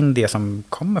börjat ta in det som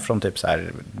kommer från typ så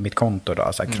här mitt konto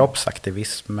då, så här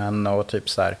kroppsaktivismen och typ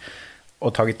så här,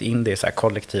 och tagit in det i så här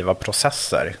kollektiva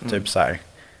processer, typ så här,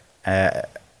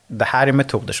 det här är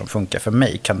metoder som funkar för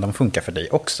mig, kan de funka för dig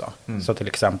också? Så till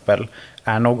exempel,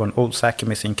 är någon osäker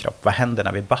med sin kropp, vad händer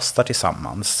när vi bastar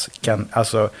tillsammans?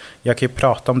 Alltså, jag kan ju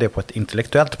prata om det på ett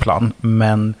intellektuellt plan,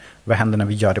 men vad händer när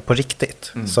vi gör det på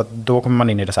riktigt? Så att då kommer man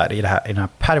in i det så här, i den här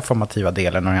performativa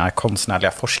delen och den här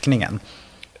konstnärliga forskningen.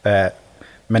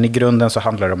 Men i grunden så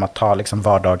handlar det om att ta liksom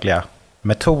vardagliga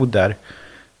metoder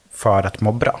för att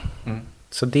må bra.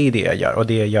 Så det är det jag gör. Och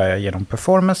det gör jag genom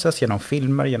performances, genom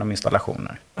filmer, genom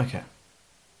installationer. Okej.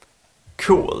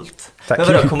 Coolt. Tack. Men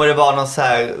vadå, kommer det vara någon så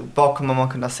här, var kommer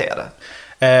man kunna se det?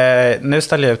 Nu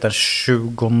ställer jag ut den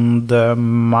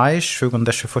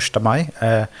 20-21 maj.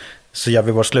 Så gör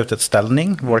vi vår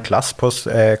slututställning, vår klass på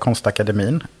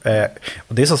Konstakademin.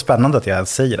 Och det är så spännande att jag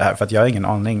säger det här, för att jag har ingen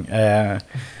aning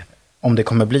om det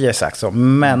kommer bli exakt så.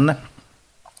 Men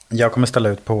jag kommer ställa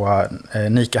ut på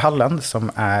Nikehallen,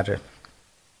 som är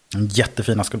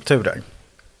jättefina skulpturer.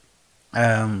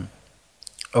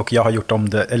 Och jag har gjort om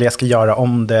det, eller jag ska göra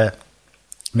om det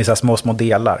med så här små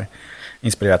delar,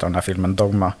 inspirerat av den här filmen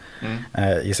Dogma,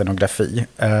 i scenografi,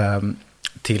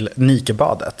 till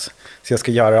Nikebadet. Så jag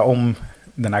ska göra om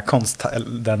den här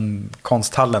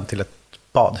konsthallen till ett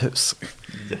badhus.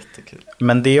 Jättekul.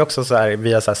 Men det är också så här,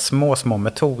 via så här små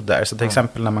metoder. Så till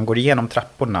exempel när man går igenom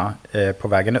trapporna på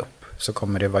vägen upp, så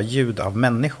kommer det vara ljud av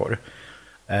människor.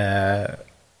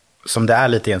 Som det är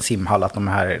lite i en simhall, att de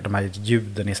här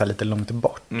ljuden är så här lite långt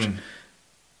bort.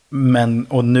 Men,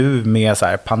 och nu med så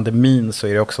här pandemin, så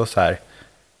är det också så här,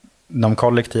 de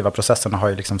kollektiva processerna har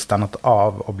ju liksom stannat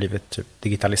av och blivit typ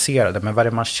digitaliserade. Men vad är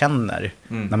det man känner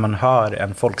när man hör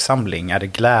en folksamling? Är det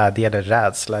glädje, är det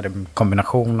rädsla, är det en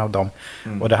kombination av dem?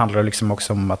 Och det handlar liksom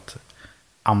också om att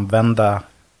använda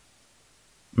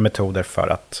metoder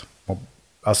för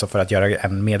att göra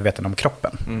en medveten om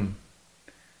kroppen.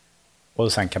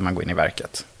 Och sen kan man gå in i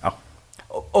verket. Ja.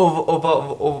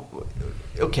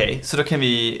 Okej, så då kan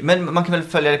vi... Men man kan väl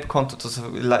följa det på kontot och så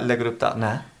lägger du upp där?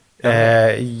 Nej.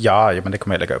 Ja, men det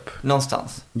kommer jag lägga upp.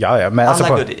 Någonstans? Ja. Men alla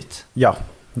går dit? Ja.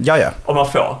 Om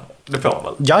man får? Det får man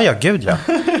väl? Ja, gud ja.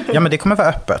 Ja, men det kommer vara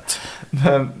öppet.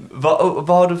 Men, vad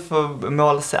har du för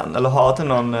mål sen? Eller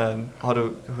har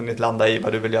du hunnit landa i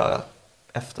vad du vill göra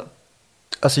efter?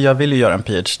 Alltså jag vill ju göra en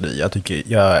PhD.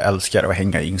 Jag älskar att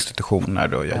hänga i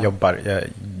institutioner och jag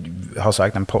har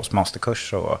sökt en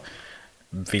postmasterkurs och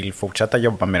vill fortsätta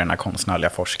jobba med den här konstnärliga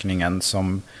forskningen.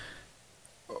 Som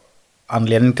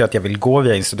anledningen till att jag vill gå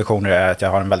via institutioner är att jag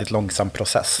har en väldigt långsam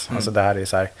process. Alltså det här är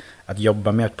så här, att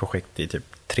jobba med ett projekt i typ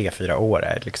 3-4 år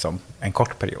är liksom en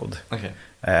kort period. Okay.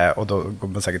 Och då går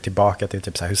man säkert tillbaka till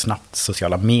typ så här hur snabbt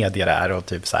sociala medier är och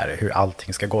typ så här hur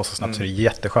allting ska gå så snabbt. Så det är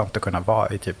jätteskönt att kunna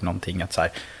vara i typ någonting att så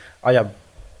här,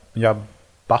 jag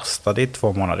bastade i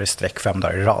 2 månader i sträck 5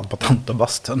 dagar i rad på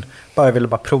Tantobastun. Jag ville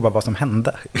bara prova vad som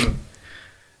hände.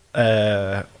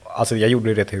 Alltså jag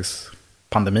gjorde det tills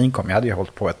pandemin kom. Jag hade ju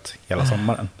hållit på hela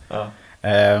sommaren.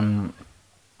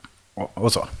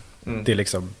 Och så. Det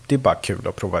är bara kul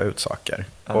att prova ut saker.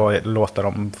 Och låta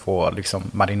dem få liksom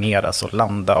marineras och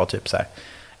landa och typ så här,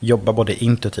 jobba både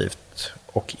intuitivt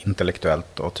och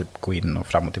intellektuellt och typ gå in och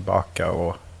fram och tillbaka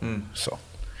och så.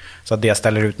 Så att det jag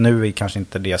ställer ut nu är kanske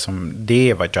inte det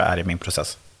är vad jag är i min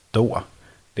process då.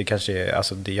 Det kanske är,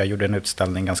 alltså jag gjorde en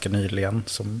utställning ganska nyligen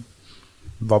som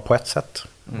var på ett sätt.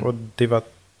 Och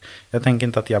jag tänker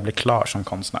inte att jag blir klar som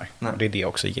konstnär. Och det är det jag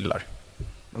också gillar.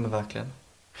 Ja, men verkligen.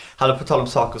 Hade på tal om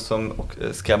saker som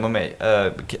skrämmer mig.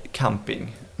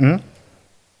 Camping.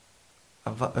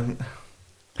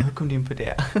 Hur kom du in på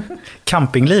det?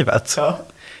 Campinglivet? Ja.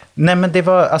 Nej, men det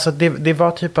var, alltså, det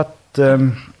var typ att...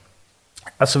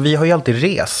 alltså vi har ju alltid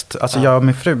rest. Alltså jag och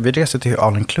min fru, vi reser till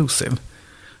all inclusive.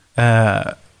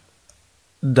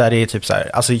 Där det är typ så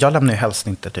här... Alltså jag lämnar ju helst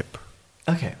inte typ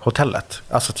hotellet.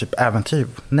 Alltså typ äventyr.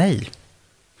 Nej.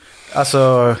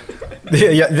 Alltså...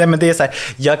 men det är så här,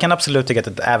 jag kan absolut tycka att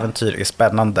ett äventyr är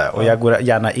spännande. Och jag går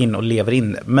gärna in och lever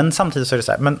in. Men samtidigt så är det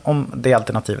så här... Men om det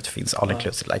alternativet finns all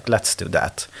inclusive, like let's do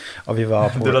that. Och vi var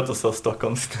på... Du låter så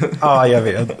Stockholms. Ja, jag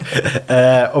vet.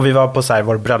 Och vi var på så här,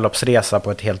 vår bröllopsresa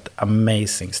på ett helt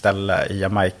amazing ställe i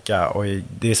Jamaica. Och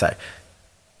det är så här...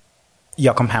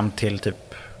 Jag kom hem till typ...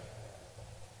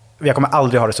 Jag kommer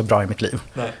aldrig ha det så bra i mitt liv.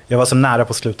 Nej. Jag var så nära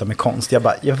på att sluta med konst. Jag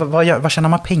bara, vad tjänar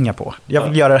man pengar på? Jag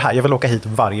vill göra det här. Jag vill åka hit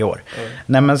varje år.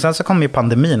 Nej, men sen så kom ju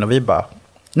pandemin och vi bara...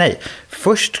 Nej,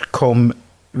 först kom...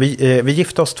 Vi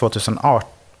gifte oss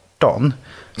 2018.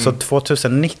 Så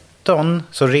 2019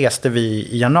 så reste vi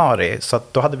i januari. Så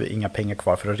att då hade vi inga pengar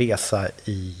kvar för att resa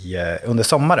under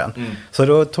sommaren. Så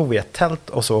då tog vi ett tält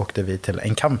och så åkte vi till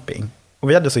en camping. Och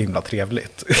vi hade så himla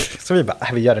trevligt. Så vi bara,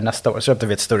 vi gör det nästa år. Så köpte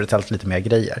vi ett större tält, lite mer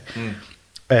grejer.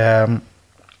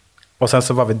 Och sen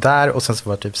så var vi där och sen så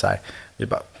var det typ så här. Vi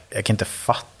bara, jag kan inte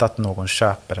fatta att någon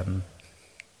köper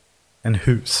en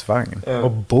husvagn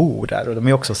och bor där. Och de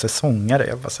är också säsongare.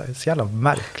 Jag bara, så jävla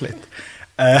märkligt.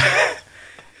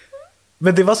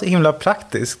 Men det var så himla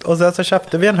praktiskt. Och sen så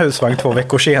köpte vi en husvagn 2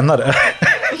 veckor senare.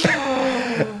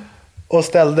 Och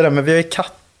ställde den, men vi har ju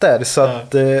katter. Så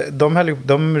att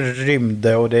de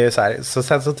rymde och det är så här. Så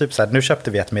sen så typ så här, nu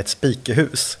köpte vi ett med ett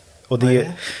spikerhus. Och det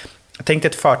är, jag tänkte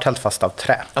ett förtält fast av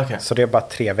trä. Så det är bara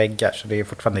 3 väggar. Så det är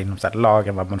fortfarande inom så här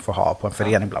lagen vad man får ha på en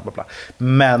förening, bla bla bla.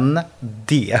 Men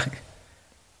det,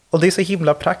 och det är så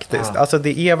himla praktiskt. Alltså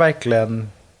det är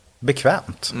verkligen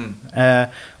bekvämt.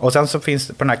 Och sen så finns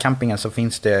på den här campingen så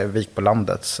finns det Vik på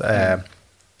landets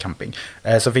camping.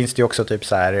 Så finns det också typ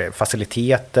så här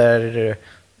faciliteter.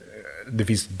 Det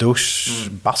finns dusch,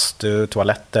 bastu,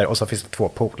 toaletter och så finns det 2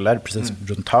 pooler precis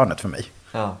runt hörnet för mig.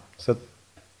 Ja. Så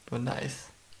vad nice.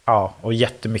 Ja, och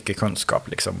jättemycket kunskap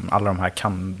liksom. Alla de här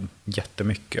kan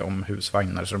jättemycket om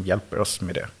husvagnar så de hjälper oss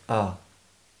med det. Ja.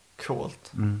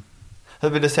 Coolt. Hur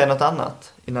vill du säga något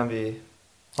annat innan vi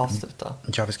avslutar?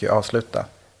 Ja, vi ska ju avsluta.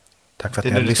 Tack för att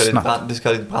ni har lyssnat. Du ska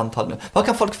ha ditt brandtal nu. Var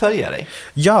kan folk följa dig?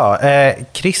 Ja,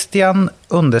 Christian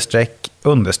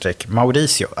 _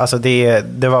 Mauricio. Alltså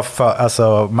det var för,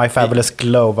 alltså My Fabulous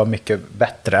Glow var mycket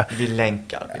bättre. Vi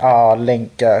länkar. Ja,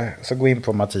 länka. Så gå in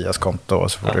på Mattias konto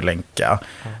och så får du länka.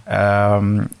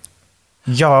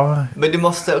 Ja. Men du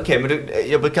måste, men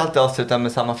jag brukar alltid avsluta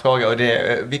med samma fråga och det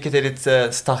är, vilket är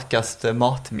ditt starkaste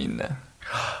matminne?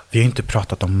 Vi har ju inte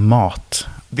pratat om mat.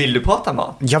 Vill du prata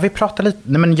mat? Ja, vi pratade lite.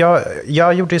 Nej, men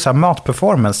jag gjorde ju så här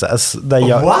matperformances där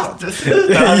jag... What?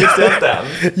 Sluta,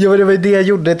 Jo, det var ju det jag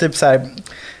gjorde, typ så här.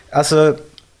 Alltså,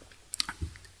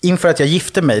 inför att jag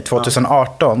gifte mig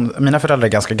 2018, mina föräldrar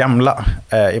är ganska gamla,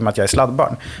 i och med att jag är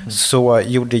sladdbarn, så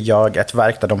gjorde jag ett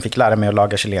verk där de fick lära mig att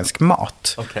laga chilensk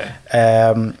mat.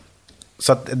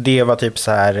 Så att det var typ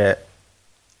så här...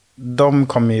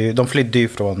 De flydde ju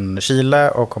från Chile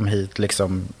och kom hit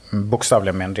liksom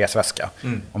bokstavligen med en resväska,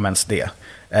 om ens det.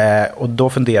 Och då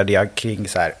funderade jag kring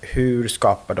så här, hur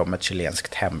skapar de ett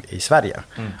chilenskt hem i Sverige?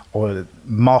 Och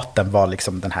maten var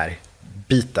liksom den här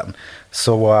biten.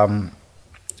 Så,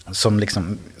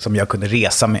 som jag kunde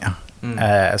resa med.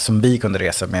 Som vi kunde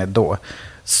resa med då.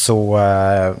 Så,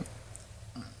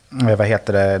 vad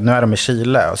heter det? Nu är de i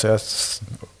Chile och så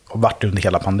och varit under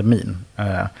hela pandemin.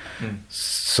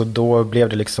 Så då blev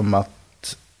det liksom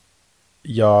att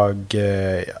jag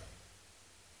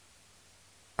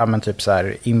typ så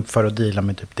här, inför att deala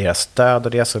med typ deras stöd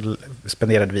och det, så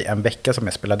spenderade vi en vecka som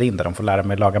jag spelade in där de får lära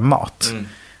mig laga mat.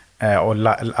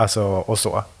 Och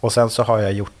så. Och sen så har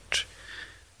jag gjort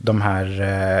de här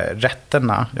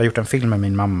rätterna. Jag har gjort en film med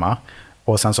min mamma.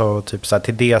 Och sen så typ så här,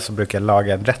 till det så brukar jag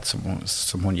laga en rätt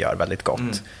som hon gör väldigt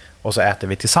gott. Och så äter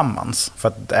vi tillsammans. För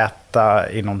att äta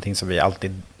är någonting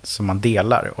som man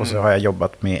delar. Och så har jag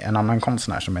jobbat med en annan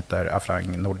konstnär som heter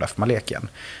Afrang Nordlaf Maleken.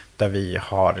 Där vi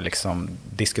har liksom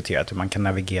diskuterat hur man kan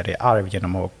navigera i arv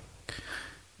genom att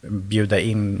bjuda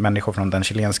in människor från den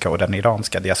chilenska och den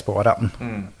iranska diasporan.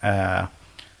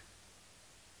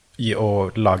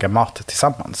 Och laga mat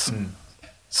tillsammans.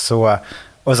 Så...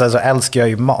 Och sen så älskar jag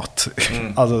ju mat.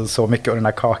 Alltså så mycket. Och den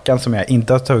här kakan som jag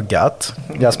inte har tuggat.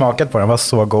 Jag har smakat på den, var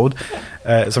så god.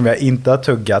 Som jag inte har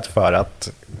tuggat för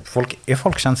att... Är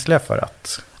folk känsliga för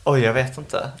att... Oj, jag vet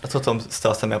inte. Jag tror att de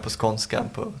stör sig mer på skånskan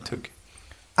på tugg.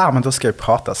 men då ska vi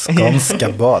prata skånska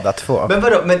båda två. Men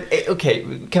vadå, men okej,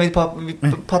 kan vi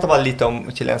prata bara lite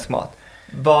om chilensk mat?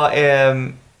 Vad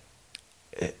är...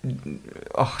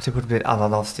 det borde bli en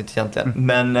annan avsnitt egentligen.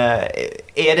 Men är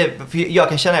det... För jag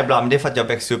kan känna ibland, det är för att jag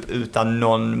växte upp utan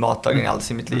någon matlagning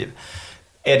alls i mitt liv.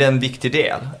 Är det en viktig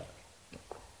del?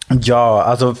 Ja,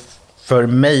 alltså för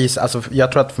mig, alltså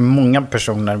jag tror att för många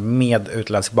personer med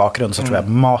utländsk bakgrund så tror jag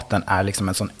att maten är liksom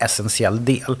en sån essentiell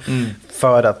del.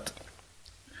 För att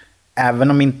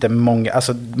även om inte många,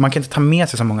 alltså man kan inte ta med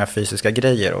sig så många fysiska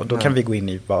grejer, och då kan vi gå in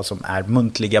i vad som är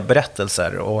muntliga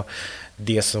berättelser och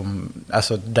det som,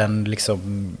 alltså den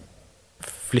liksom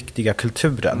flyktiga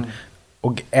kulturen.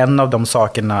 Och en av de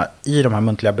sakerna i de här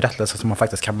muntliga berättelserna som man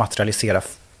faktiskt kan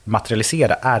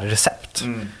materialisera är recept.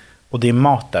 Och det är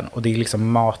maten, och det är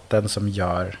liksom maten som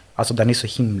gör, alltså den är så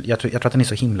himla, jag tror att den är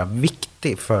så himla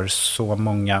viktig för så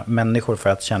många människor för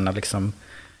att känna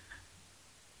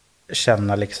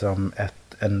liksom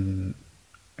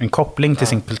en koppling till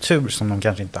sin kultur som de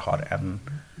kanske inte har en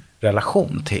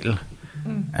relation till.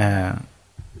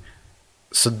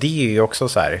 Så det är ju också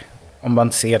så här, om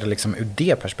man ser det liksom ur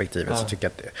det perspektivet så tycker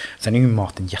jag att sen är ju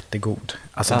maten jättegod.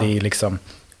 Alltså det är liksom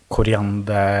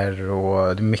koriander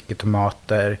och det är mycket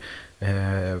tomater,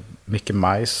 mycket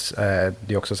majs.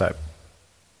 Det är också så här,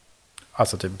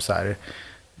 alltså typ så här,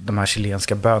 de här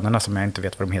chilenska bönorna som jag inte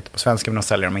vet vad de heter på svenska, men de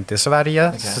säljer dem inte i Sverige.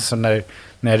 Okay. Så när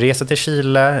jag reser till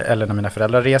Chile eller när mina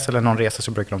föräldrar reser eller någon reser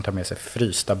så brukar de ta med sig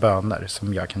frysta bönor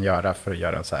som jag kan göra för att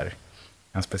göra så här,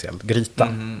 en speciell gryta.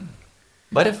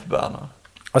 Vad är det för bönor?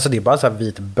 Alltså det är bara så här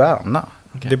vit böna.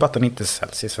 Okay. Det är bara att den inte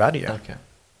säljs i Sverige. Okay.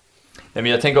 Nej, men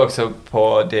jag tänker också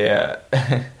på det...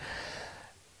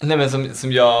 Nej, men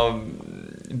som jag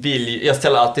vill... Jag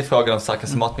ställer alltid frågan om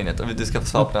starkaste matminnet, och du ska få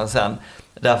svara på den sen.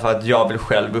 Därför att jag vill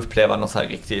själv uppleva något så här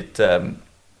riktigt...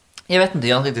 jag vet inte,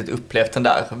 jag har inte riktigt upplevt den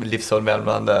där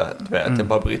livsomvälvande, du vet, jag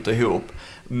bara bryter ihop.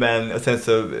 Men sen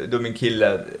så, då min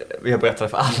kille, jag berättade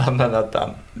för alla, men att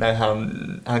när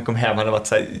han kom hem, han hade varit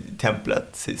så här, i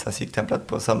templet, siktemplet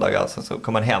på söndagar, så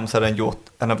kom han hem, så hade han gjort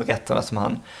en av rätterna som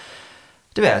han,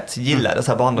 du vet, gillade,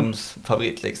 så här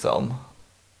barndomsfavorit liksom.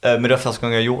 Men det var första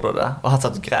gången jag gjorde det, och han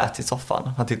satt och grät i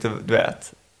soffan. Han tyckte, du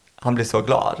vet, han blev så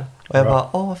glad. Och jag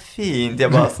bara, fint.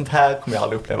 Jag bara, sånt här kommer jag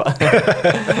aldrig uppleva.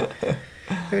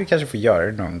 Du kanske får göra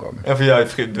det någon gång. Jag får göra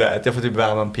det, du vet. Jag får typ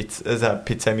värma en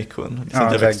pizza i mikron.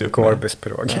 Ja, jag växte upp med.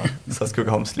 Så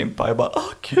Skogaholmslimpa. Jag bara,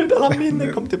 gud, alla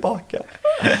minnen kom tillbaka.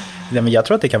 Ja, men jag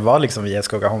tror att det kan vara liksom via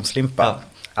Skogaholmslimpa. Ja.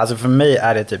 Alltså för mig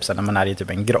är det typ så när man är i typ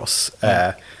en gross.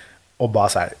 Och bara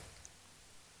så här,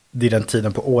 det är den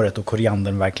tiden på året då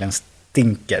koriandern verkligen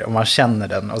stinker och man känner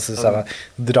den och så här,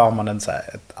 drar man den så här,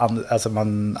 alltså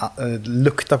man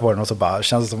luktar på den och så bara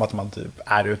känns det som att man typ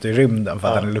är ute i rymden för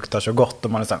att den luktar så gott,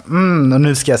 och man är så här, och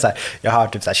nu ska jag så här, jag har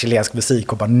typ så här chilensk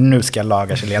musik och bara nu ska jag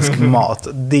laga chilensk mat.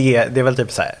 Det är väl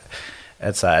typ så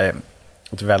här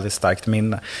ett väldigt starkt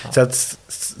minne. Så att,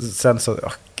 sen så,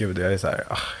 gud, jag är så här...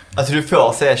 Alltså du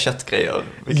får säga köttgrejer.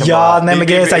 Nej, men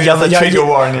grejer så här, trigger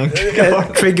warning.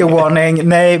 Trigger warning.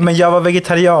 Nej, men jag var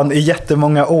vegetarian i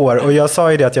jättemånga år, och jag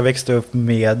sa ju det att jag växte upp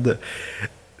med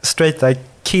straighta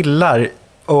killar,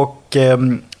 och... det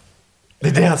är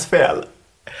deras fel.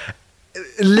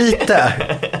 Lite.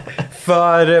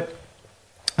 För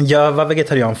jag var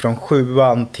vegetarian från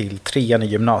 7:an till 3:an i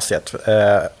gymnasiet,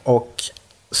 och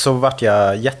så vart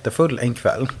jag jättefull en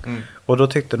kväll. Och då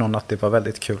tyckte någon att det var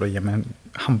väldigt kul att ge mig en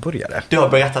hamburgare. Du har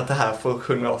berättat det här för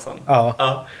 7 år sedan.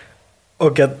 Ja.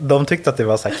 Och att de tyckte att det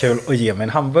var så här kul att ge mig en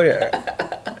hamburgare.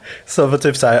 Så var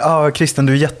typ så här, Christian,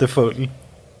 du är jättefull.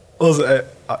 Och så,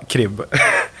 kribb.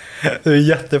 Du är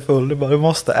jättefull, du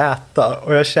måste äta.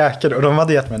 Och jag käkade, och de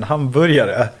hade gett mig en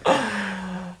hamburgare.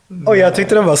 Och jag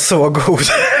tyckte den var så god.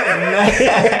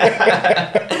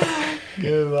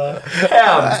 Gud vad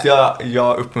hemskt.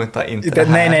 Jag uppmuntrar inte det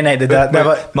här. Nej. Det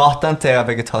var... Mata inte era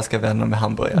vegetariska vänner med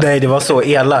hamburgare. Nej, det var så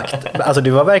elakt. Alltså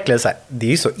det var verkligen så här, det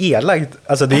är ju så elakt.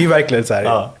 Alltså det är ju verkligen så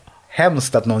här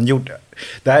hemskt att någon gjorde.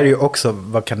 Det här är ju också,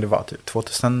 vad kan det vara, typ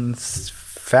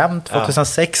 2005,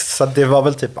 2006. Så det var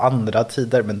väl typ andra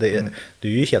tider, men det är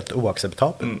ju helt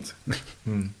oacceptabelt.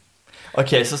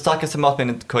 Okej, så starkaste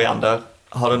matminnet koriander.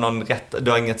 Har du någon rätt?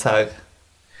 Du har inget så här...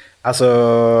 Alltså,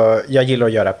 jag gillar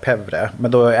att göra pevre,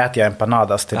 men då äter jag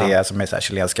empanadas till det som är så här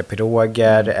chilenska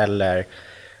piroger eller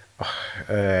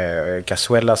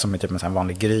cazuela som är typ en sån här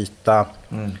vanlig gryta.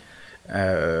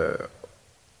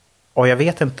 Och jag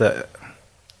vet inte,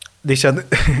 det känns,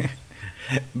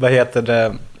 vad heter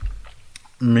det,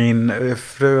 min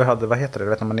fru hade, vad heter det,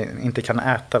 vet när man inte kan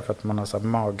äta för att man har så här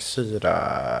magsyra,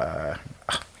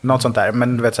 något sånt där,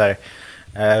 men du vet så här,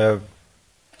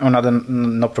 hon hade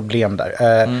något problem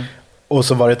där. Och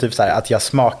så var det typ så här att jag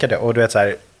smakade och du vet så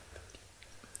här,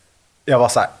 jag var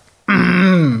så här,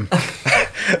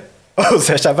 och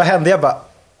så jag vad hände? Jag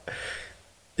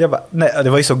bara, nej, det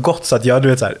var ju så gott så att jag, du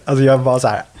vet så här, alltså jag var så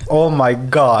här, oh my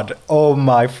god, oh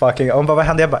my fucking, och bara, vad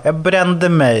hände? Jag brände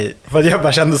mig, för jag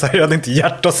bara kände så här, jag hade inte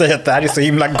hjärta att säga att det här är så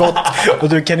himla gott och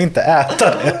du kan inte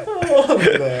äta det.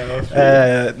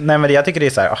 Nej, men jag tycker det är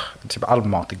så här, typ all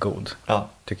mat är god,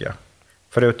 tycker jag.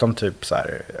 Förutom typ så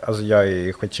här, alltså jag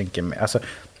är skitkinkig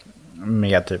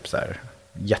med typ så här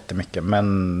jättemycket,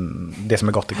 men det som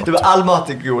är gott är gott. Du var all mat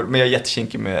är god, men jag är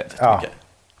jättekinkig med jättemycket.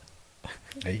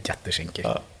 Jag är jättekinkig.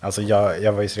 Alltså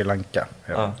jag var i Sri Lanka.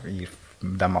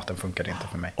 Den maten funkade inte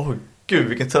för mig. Oj, gud,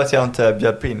 vilken tur att jag inte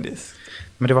bjöd på indisk.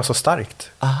 Men det var så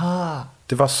starkt. Aha.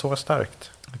 Det var så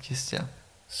starkt. Just ja.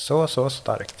 Så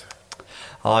starkt.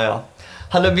 Ja.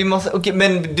 Hallå,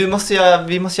 vi måste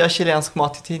göra chilensk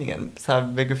mat i tidningen, så här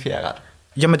vegofierad.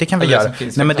 Ja, men det kan vi göra.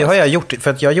 Nej, men det har jag gjort,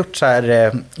 för att jag har gjort så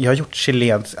här, jag har gjort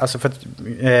chilensk, alltså för att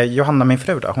Johanna, min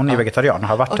fru då, hon är vegetarian,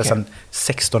 har varit det sedan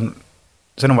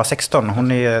hon var 16,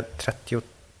 hon är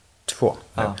 32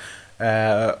 nu.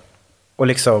 Och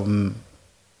liksom,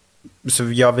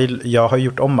 så jag har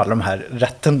gjort om alla de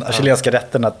här chilenska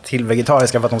rätterna till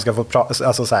vegetariska för att de ska få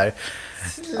alltså så här.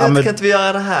 Kan inte vi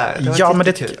göra det här? Ja,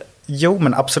 men jo,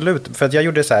 men absolut. För att jag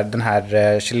gjorde så här, den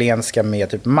här chilenska med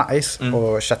typ majs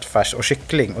och köttfärs och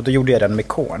kyckling. Och då gjorde jag den med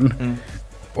korn.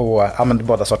 Och använde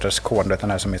båda sorters korn.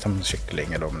 Den här som är som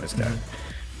kyckling eller om det ska.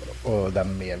 Och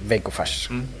den med vegofärs.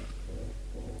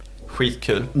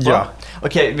 Skitkul. Ja.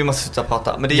 Okej, vi måste sluta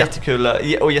prata. Men det är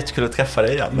jättekul att träffa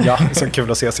dig igen. Ja, så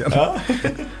kul att ses igen.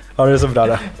 Ha det så bra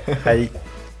då. Hej.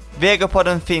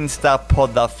 Vegopodden finns där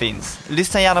poddar finns.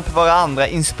 Lyssna gärna på våra andra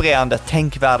inspirerande,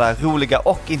 tänkvärda, roliga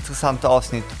och intressanta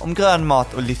avsnitt om grön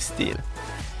mat och livsstil.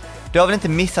 Du har väl inte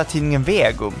missat tidningen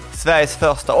Vego, Sveriges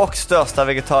första och största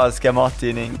vegetariska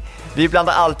mattidning. Vi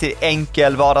blandar alltid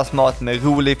enkel vardagsmat med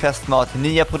rolig festmat,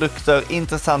 nya produkter,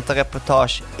 intressanta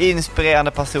reportage,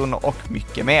 inspirerande personer och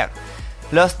mycket mer.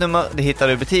 Lösnummer det hittar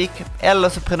du i butik eller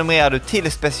så prenumererar du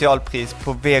till specialpris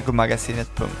på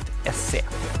vegomagasinet.se.